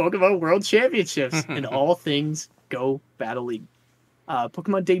 2022 Pokemon World Championships and all things Go Battle League.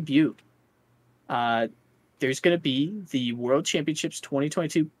 Pokemon debut. There's going to be the World Championships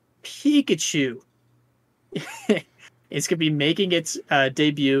 2022 Pikachu. It's going to be making its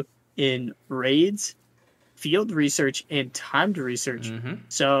debut in raids, field research, and timed research.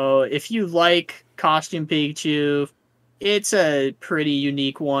 So if you like costume Pikachu, it's a pretty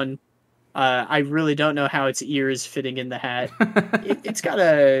unique one. I really don't know how its ear is fitting in the hat. It's got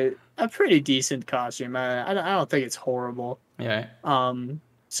a pretty decent costume. I don't think it's horrible. Yeah.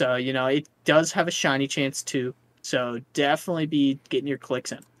 So it does have a shiny chance too. So definitely be getting your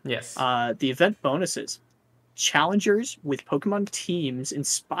clicks in. Yes. The event bonuses. Challengers with Pokemon teams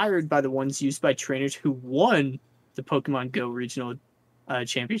inspired by the ones used by trainers who won the Pokemon Go regional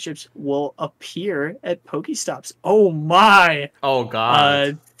championships will appear at Pokestops. Oh my! Oh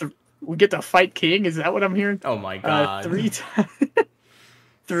God. We get to fight King. Is that what I'm hearing? Oh my God.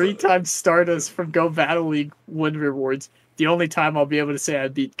 Three times Stardust from Go Battle League win rewards. The only time I'll be able to say I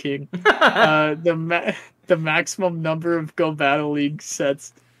beat King. The maximum number of Go Battle League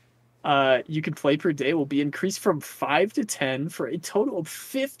sets you can play per day will be increased from 5 to 10 for a total of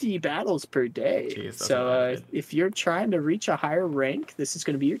 50 battles per day. Jeez, so if you're trying to reach a higher rank, this is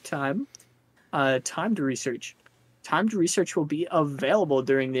going to be your time. Time to research. Time to research will be available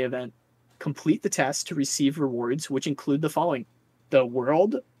during the event. Complete the task to receive rewards, which include the following. The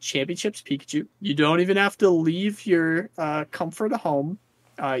World Championships Pikachu. You don't even have to leave your comfort of home,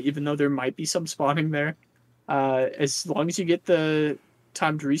 even though there might be some spawning there. As long as you get the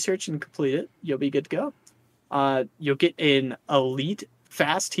time to research and complete it, you'll be good to go. You'll get an Elite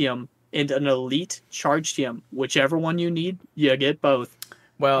Fast TM and an Elite Charge TM. Whichever one you need, you get both.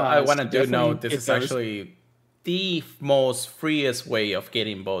 Well, I want to so note this is those. actually the most freest way of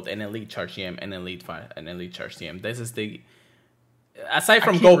getting both an Elite Charge TM and an Elite Charge TM. This is the... Aside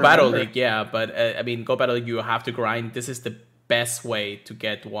from Go Battle League, yeah, but I mean, Go Battle League, you have to grind. This is the best way to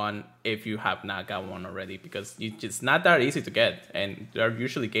get one if you have not got one already, because it's not that easy to get, and they're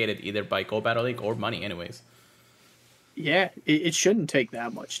usually gated either by Go Battle League or money anyways. Yeah, it shouldn't take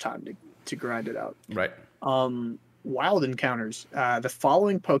that much time to grind it out. Right. Wild encounters. The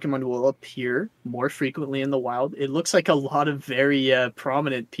following Pokemon will appear more frequently in the wild. It looks like a lot of very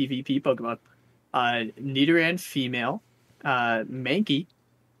prominent PvP Pokemon. Nidoran female, Mankey,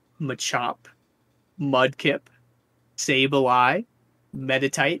 Machop, Mudkip, Sableye,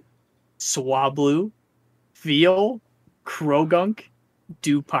 Meditite, Swablu, Veal, Krogunk,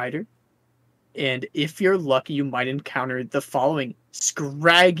 Dewpider. And if you're lucky, you might encounter the following.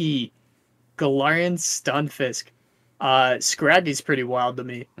 Scraggy, Galarian Stunfisk. Scraggy's pretty wild to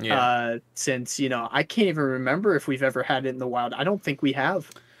me. Yeah. Since, I can't even remember if we've ever had it in the wild. I don't think we have.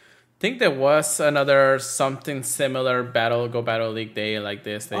 I think there was another something similar Go Battle League day like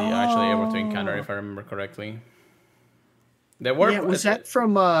this that you actually able to encounter, if I remember correctly. There were... Yeah, was that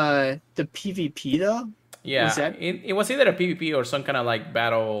from the PvP though? Yeah, it was either a PvP or some kind of like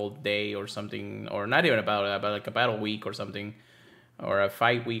battle day or something, or not even a battle, but like a battle week or something, or a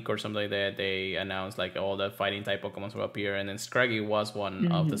fight week or something like that. They announced like all the fighting type Pokemon will appear, and then Scraggy was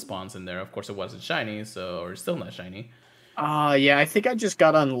one of the spawns in there. Of course, it wasn't shiny, or still not shiny. Yeah, I think I just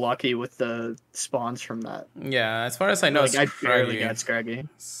got unlucky with the spawns from that. Yeah, as far as I know, I barely got Scraggy.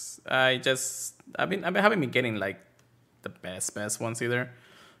 I've been haven't been getting like the best ones either,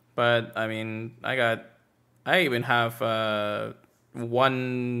 but I mean, I even have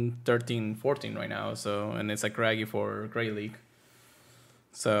 113-14 right now, and it's a Craggy for Great League.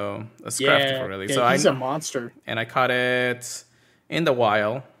 So a Scrafty for Great League. So he's a monster. And I caught it in the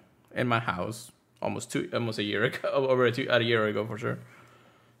wild in my house almost a year ago, a year ago for sure.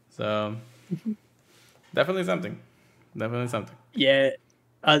 So definitely something. Yeah,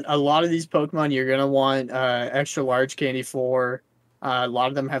 a lot of these Pokemon you're gonna want extra large candy for. A lot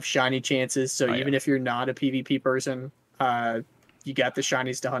of them have shiny chances, so even if you're not a PvP person, you got the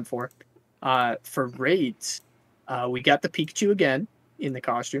shinies to hunt for. For raids, we got the Pikachu again in the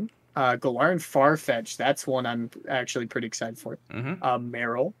costume. Galarian Farfetch, that's one I'm actually pretty excited for.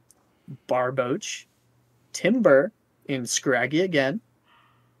 Meryl, Barboach, Timber in Scraggy again.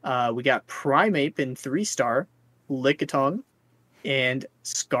 We got Primeape in 3-star, Lickitung, and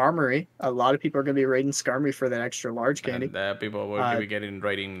Skarmory. A lot of people are going to be raiding Skarmory for that extra large candy. And people will be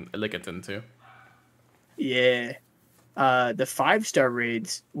raiding Lickitung too. Yeah. The 5-star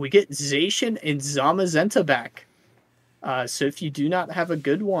raids, we get Zacian and Zamazenta back. So if you do not have a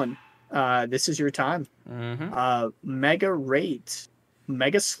good one, this is your time. Mega raids.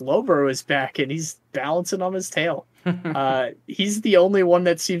 Mega Slowbro is back, and he's balancing on his tail. He's the only one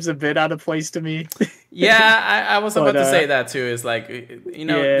that seems a bit out of place to me. Yeah, I was about to say that too. Is like,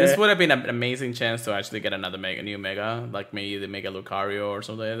 this would have been an amazing chance to actually get another new Mega, like maybe the Mega Lucario or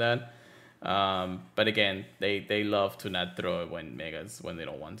something like that. But again, they love to not throw it when they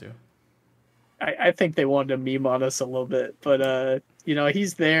don't want to. I think they wanted to meme on us a little bit, but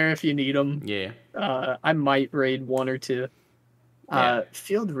he's there if you need him. Yeah. I might raid one or two.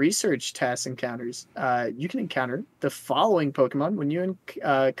 Field research task encounters. You can encounter the following Pokemon when you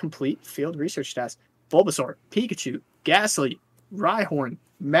complete field research tasks: Bulbasaur, Pikachu, Ghastly, Rhyhorn,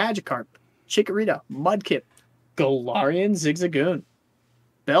 Magikarp, Chikorita, Mudkip, Galarian Zigzagoon,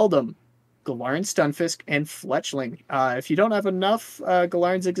 Beldum, Galarian Stunfisk, and Fletchling. If you don't have enough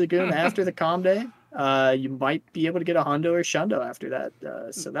Galarian Zigzagoon after the Calm Day, you might be able to get a Hondo or Shundo after that.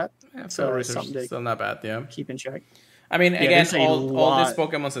 So Yeah, that's field research something to still not bad. Yeah. keep in check. I mean, Yeah, again, there's a all these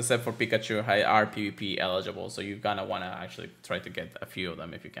lot. Pokemon except for Pikachu are PvP eligible, so you're gonna wanna actually try to get a few of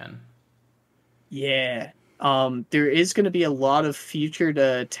them if you can. Yeah. There is going to be a lot of featured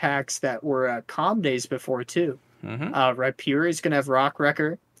attacks that were Calm Days before too. Mm-hmm. Rhyperior is going to have Rock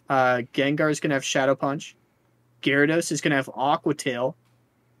Wrecker. Gengar is going to have Shadow Punch. Gyarados is going to have Aqua Tail.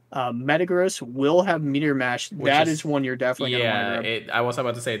 Metagross will have Meteor Mash. Which That is is one you're definitely going to want to grab. I was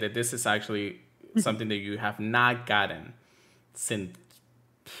about to say that this is actually something that you have not gotten since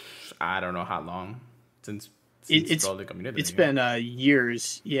I don't know how long since It's probably community. it's been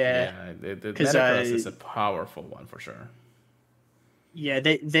years, yeah. Yeah, the Because Metagross is a powerful one for sure. yeah,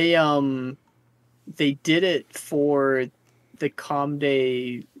 they did it for the Calm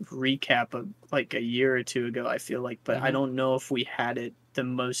Day recap of like a year or two ago, I feel like, but I don't know if we had it the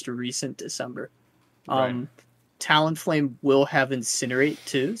most recent December. Right. Talonflame will have Incinerate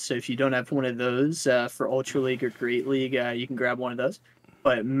too, so if you don't have one of those for Ultra League or Great League, you can grab one of those.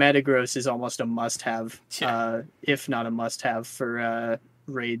 But Metagross is almost a must-have, if not a must-have for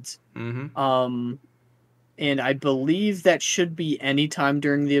raids. Mm-hmm. And I believe that should be any time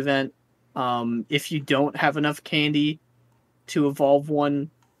during the event. If you don't have enough candy to evolve one,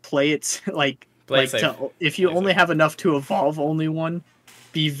 play it Play safe. If you only have enough to evolve only one,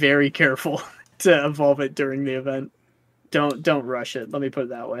 be very careful to evolve it during the event. Don't rush it. Let me put it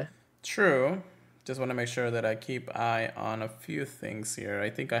that way. True. Just want to make sure that I keep eye on a few things here. I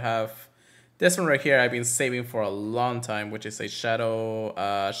think I have this one right here. I've been saving for a long time, which is a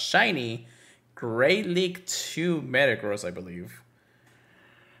Shadow Shiny Great League 2 Metagross, I believe.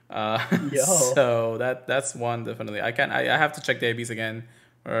 So that's one definitely. I have to check the ABs again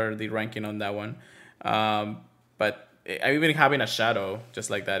or the ranking on that one. But even having a Shadow just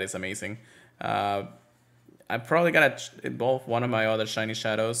like that is amazing. I'm probably gonna evolve one of my other shiny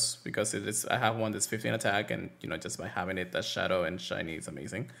shadows because I have one that's 15 attack, and just by having it as shadow and shiny is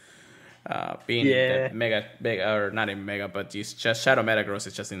amazing. Being the mega big or not even mega, but just shadow Metagross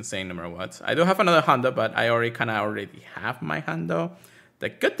is just insane no matter what. I do have another Hondo, but I already have my Hondo. The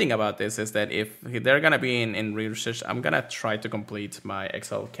good thing about this is that if they're gonna be in research, I'm gonna try to complete my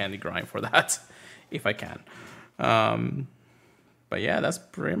XL candy grind for that if I can. But yeah, that's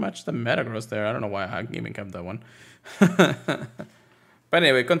pretty much the Metagross there. I don't know why I even kept that one. But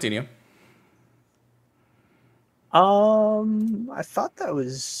anyway, continue. I thought that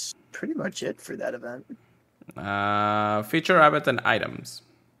was pretty much it for that event. Feature rabbit and items.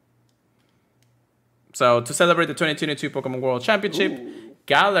 So to celebrate the 2022 Pokemon World Championship,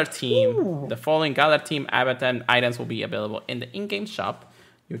 Galar Team, the following Galar Team Abaton items will be available in the in-game shop.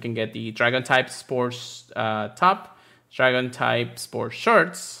 You can get the Dragon type Sports top, Dragon type Sport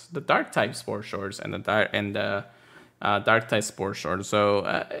shorts, the Dark type Sport shorts, and the Dark type Sport shorts. So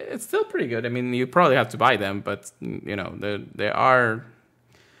it's still pretty good. I mean, you probably have to buy them, but they are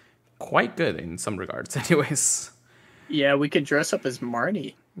quite good in some regards, anyways. Yeah, we could dress up as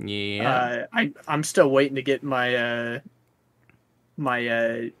Marnie. Yeah. I'm still waiting to get my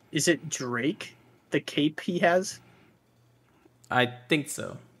is it Drake, the cape he has? I think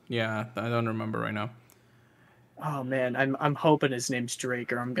so. Yeah, I don't remember right now. Oh man, I'm hoping his name's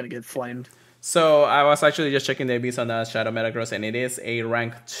Drake, or I'm gonna get flamed. So I was actually just checking the ABs on the Shadow Metagross, and it is a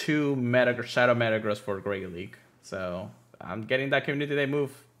rank 2 Shadow Metagross for Great League. So I'm getting that community day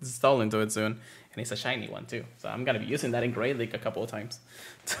move installed into it soon, and it's a shiny one too. So I'm gonna be using that in Great League a couple of times.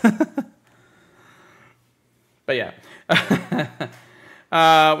 But yeah.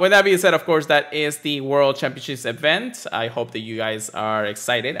 With that being said, of course, that is the World Championships event. I hope that you guys are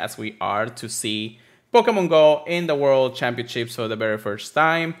excited, as we are, to see Pokemon Go in the World Championships for the very first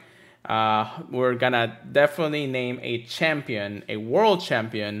time. We're gonna definitely name a champion, a world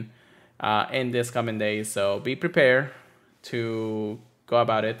champion, in this coming days. So be prepared to go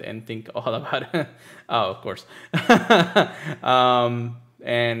about it and think all about it. Oh, of course.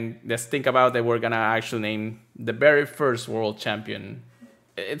 And let's think about that. We're gonna actually name the very first world champion.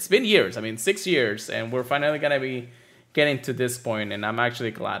 It's been years. I mean, 6 years, and we're finally gonna be getting to this point, and I'm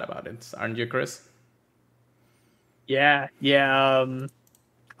actually glad about it. Aren't you, Chris? Yeah.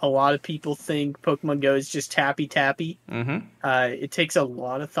 A lot of people think Pokemon Go is just tappy. Mm-hmm. It takes a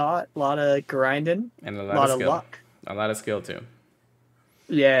lot of thought, a lot of grinding, And a lot of of luck. A lot of skill too.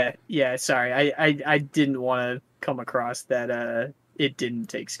 Yeah. Sorry, I didn't want to come across that. It didn't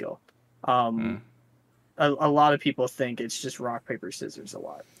take skill. A lot of people think it's just rock paper scissors a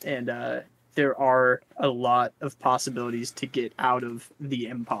lot, and there are a lot of possibilities to get out of the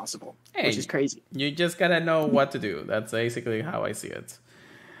impossible, which is crazy. You just gotta know what to do. That's basically how I see it.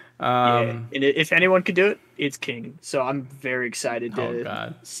 Yeah, and if anyone could do it, it's King. So I'm very excited Oh to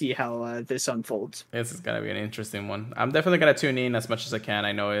god, see how this unfolds. this is gonna be an interesting one. I'm definitely gonna tune in as much as I can.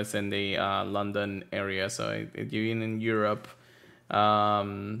 I know it's in the London area, so if you're in Europe,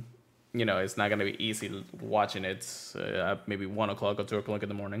 um, it's not gonna be easy watching it at maybe 1 o'clock or 2 o'clock in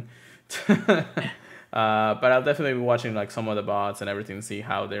the morning. But I'll definitely be watching like some of the bots and everything, see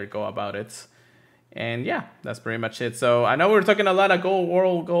how they go about it. And yeah, that's pretty much it. So I know we're talking a lot of Go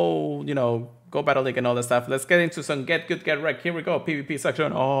World, Go Battle League and all that stuff. Let's get into some Get Good, Get Wrecked. Here we go, PvP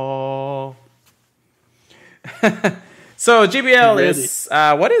section. Oh. So GBL is,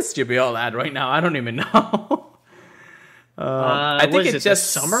 what is GBL at right now? I don't even know. I think it's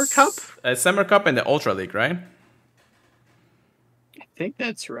just Summer Cup? A Summer Cup and the Ultra League, right? I think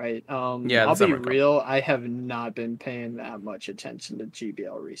that's right. Yeah, I'll be real. I have not been paying that much attention to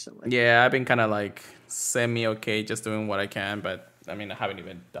GBL recently. Yeah, I've been kind of like semi-okay, just doing what I can. But, I mean, I haven't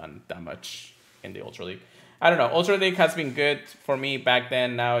even done that much in the Ultra League. I don't know. Ultra League has been good for me back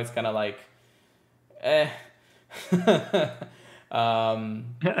then. Now it's kind of like,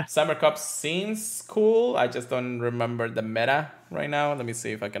 Summer Cup seems cool. I just don't remember the meta right now. Let me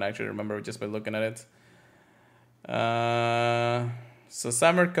see if I can actually remember just by looking at it. So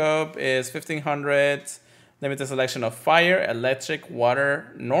Summer Cup is 1500, limited selection of fire, electric,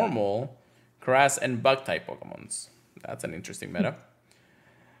 water, normal, grass, and bug type Pokemons. That's an interesting meta.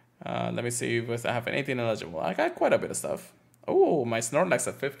 Let me see if I have anything eligible. I got quite a bit of stuff. Oh, my Snorlax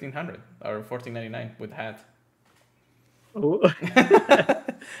at 1500 or 1499 with hat.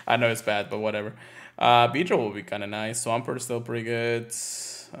 I know it's bad, but whatever. Beedrill will be kind of nice. Swampert is still pretty good.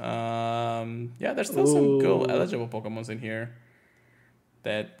 Yeah, there's still some good eligible Pokemons in here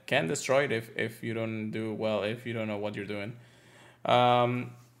that can destroy it if you don't do well, if you don't know what you're doing.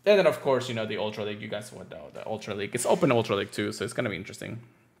 And then, of course, the Ultra League. You guys would know the Ultra League. It's open Ultra League too, so it's going to be interesting,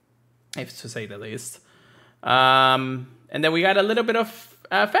 if to say the least. And then we got a little bit of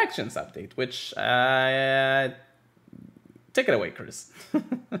factions update, which take it away, Chris.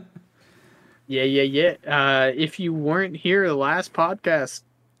 Yeah. If you weren't here the last podcast,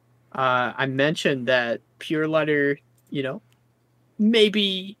 I mentioned that Pure Letter,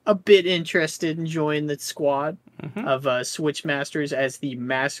 maybe a bit interested in joining the squad of Switch Masters as the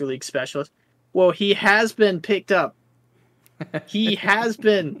Master League specialist. Well, he has been picked up. He has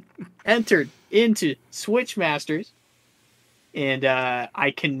been entered into Switch Masters, and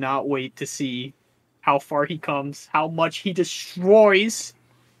I cannot wait to see how far he comes, how much he destroys.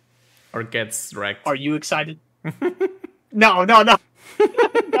 Or gets wrecked. Are you excited? No. No.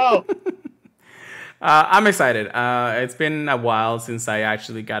 I'm excited. It's been a while since I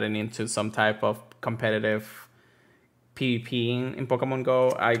actually gotten into some type of competitive PvP in Pokemon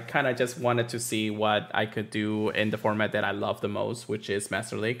Go. I kind of just wanted to see what I could do in the format that I love the most, which is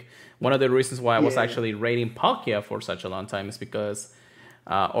Master League. One of the reasons why I was actually raiding Palkia for such a long time is because,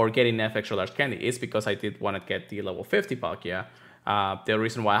 or getting F extra large candy, is because I did want to get the level 50 Palkia. The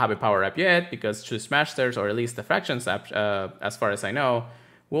reason why I haven't powered up yet, because Choose Masters, or at least the Factions app, as far as I know,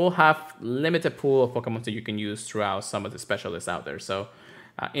 will have limited pool of Pokemon that you can use throughout some of the specialists out there. So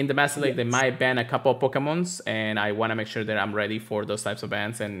in the Master League, they might ban a couple of Pokemons, and I want to make sure that I'm ready for those types of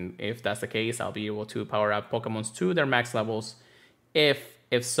bans. And if that's the case, I'll be able to power up Pokemons to their max levels, if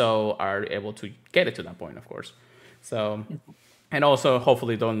so are able to get it to that point, of course. So, and also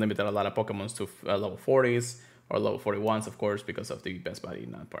hopefully don't limit a lot of Pokemons to level 40s or level 41s, of course, because of the best buddy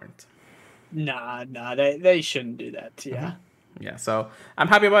not part. Nah, they shouldn't do that. Yeah. Yeah, so I'm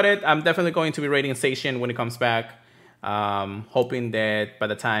happy about it. I'm definitely going to be raiding Station when it comes back. Hoping that by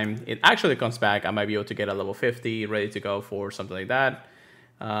the time it actually comes back, I might be able to get a level 50 ready to go for something like that.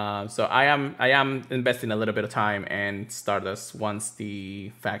 So I am investing a little bit of time and start this once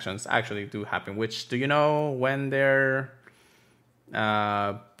the factions actually do happen. Which, do you know when they're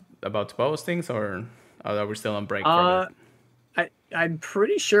about to post things, or are we still on break for it? I'm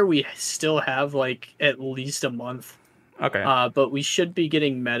pretty sure we still have like at least a month. Okay. But we should be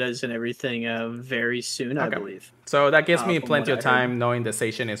getting metas and everything very soon, I believe. So that gives me plenty of time, knowing the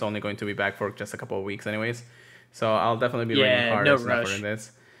station is only going to be back for just a couple of weeks anyways. So I'll definitely be raiding hard for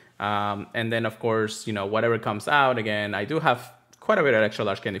this. And then, of course, whatever comes out, again, I do have quite a bit of extra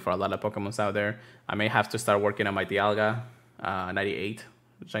large candy for a lot of Pokemons out there. I may have to start working on my Dialga, 98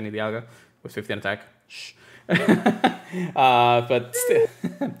 shiny Dialga with 15 attack. Shh. But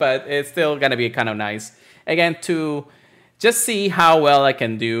it's still going to be kind of nice. Again, to just see how well I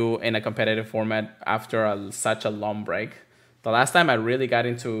can do in a competitive format after such a long break. The last time I really got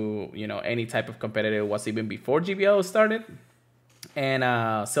into any type of competitive was even before GBL started,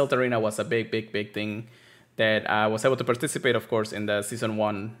 and Silt Arena was a big thing that I was able to participate, of course, in the season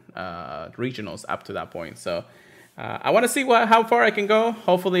 1 regionals up to that point. So I want to see how far I can go.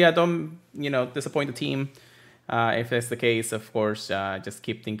 Hopefully, I don't disappoint the team. If that's the case, of course, just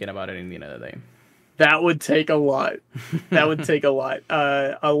keep thinking about it in the end of the day. That would take a lot. That would take a lot.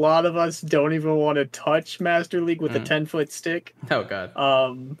 A lot of us don't even want to touch Master League with a 10-foot stick. Oh,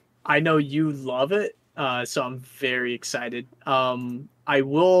 God. I know you love it, so I'm very excited. I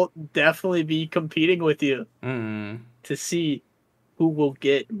will definitely be competing with you to see who will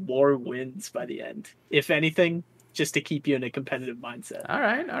get more wins by the end. If anything, just to keep you in a competitive mindset. All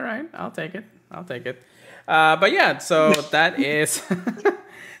right. I'll take it. But yeah, so that is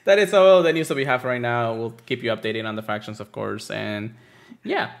that is all the news that we have right now. We'll keep you updated on the factions, of course. And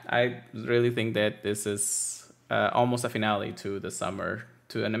yeah, I really think that this is almost a finale to the summer,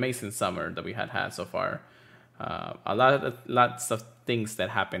 to an amazing summer that we had so far. Lots of things that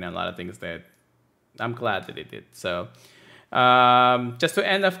happened and a lot of things that I'm glad that it did. So just to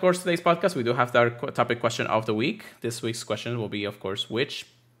end, of course, today's podcast, we do have our topic question of the week. This week's question will be, of course, which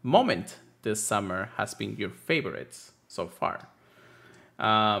moment this summer has been your favorite so far?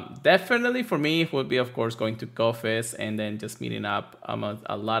 Definitely for me, it would be, of course, going to GoFest and then just meeting up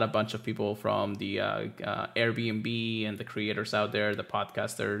a bunch of people from the Airbnb and the creators out there, the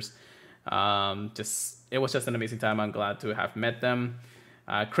podcasters. It was just an amazing time. I'm glad to have met them.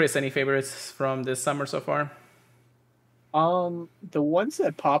 Chris, any favorites from this summer so far? The ones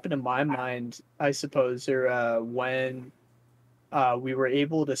that pop into my mind, I suppose, are when we were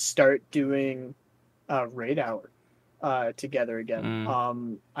able to start doing raid hour together again.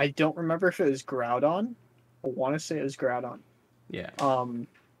 I don't remember if it was Groudon. I want to say it was Groudon. Yeah.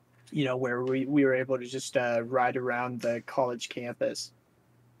 Where we were able to just ride around the college campus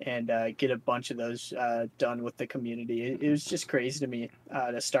and get a bunch of those done with the community. It was just crazy to me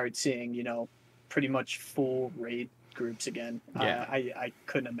to start seeing, pretty much full raid groups again. Yeah. I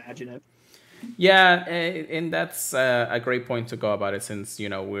couldn't imagine it. Yeah, and that's a great point to go about it, since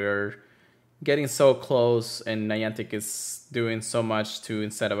we're getting so close and Niantic is doing so much to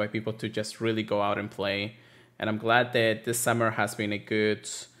incentivize people to just really go out and play. And I'm glad that this summer has been a good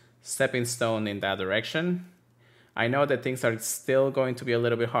stepping stone in that direction. I know that things are still going to be a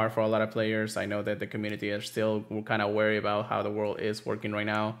little bit hard for a lot of players. I know that the community are still kind of worried about how the world is working right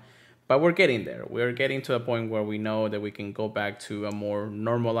now. But we're getting there. We're getting to a point where we know that we can go back to a more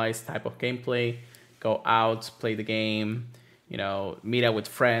normalized type of gameplay, go out, play the game, meet up with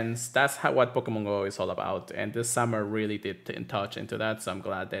friends. That's what Pokemon Go is all about. And this summer really did touch into that. So I'm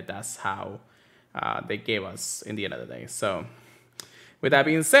glad that that's how they gave us in the end of the day. So with that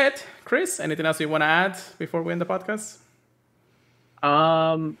being said, Chris, anything else you want to add before we end the podcast?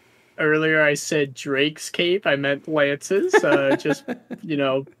 Earlier I said Drake's cape. I meant Lance's. Just,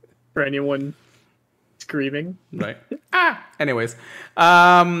 for anyone screaming. Right. Anyways,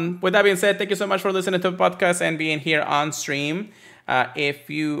 with that being said, thank you so much for listening to the podcast and being here on stream. If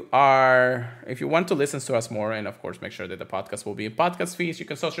you want to listen to us more, and of course make sure that the podcast will be in podcast feeds, you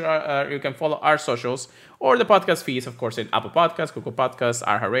can follow our socials or the podcast feeds, of course, in Apple Podcasts, Google Podcasts,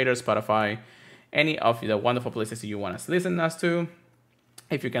 iHeartRadio, Spotify, any of the wonderful places that you want us to listen us to.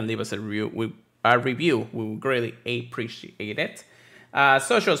 If you can leave us a review, we would greatly appreciate it.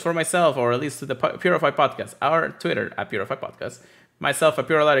 Socials for myself, or at least to the Purified Podcast, our Twitter at Purified Podcast, myself at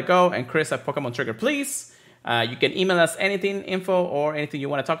Pure Let It Go, and Chris at Pokemon Trigger, please. You can email us anything, info, or anything you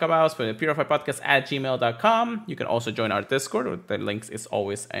want to talk about for the purifiedpodcast at gmail.com. You can also join our Discord. The links is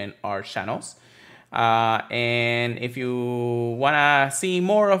always in our channels. And if you want to see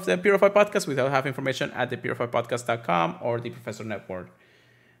more of the Purified Podcast, we have information at thepurifiedpodcast.com or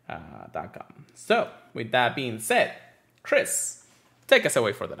theprofessornetwork.com. So, with that being said, Chris, take us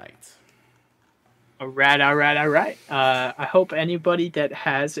away for the night. All right. I hope anybody that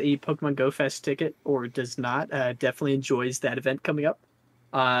has a Pokemon Go Fest ticket or does not definitely enjoys that event coming up.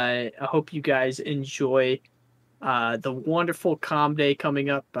 I hope you guys enjoy the wonderful Calm Day coming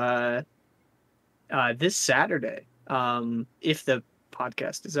up this Saturday. If the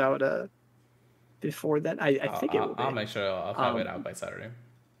podcast is out before then, I think it will be. I'll make sure I'll have it out by Saturday.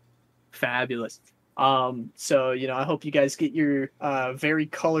 Fabulous. So, I hope you guys get your very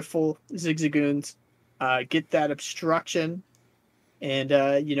colorful Zigzagoons, get that obstruction, and,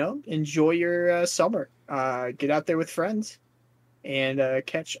 enjoy your summer. Get out there with friends and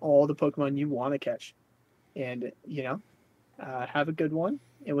catch all the Pokemon you want to catch. And, have a good one,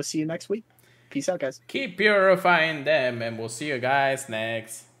 and we'll see you next week. Peace out, guys. Keep purifying them, and we'll see you guys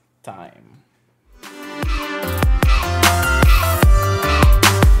next time.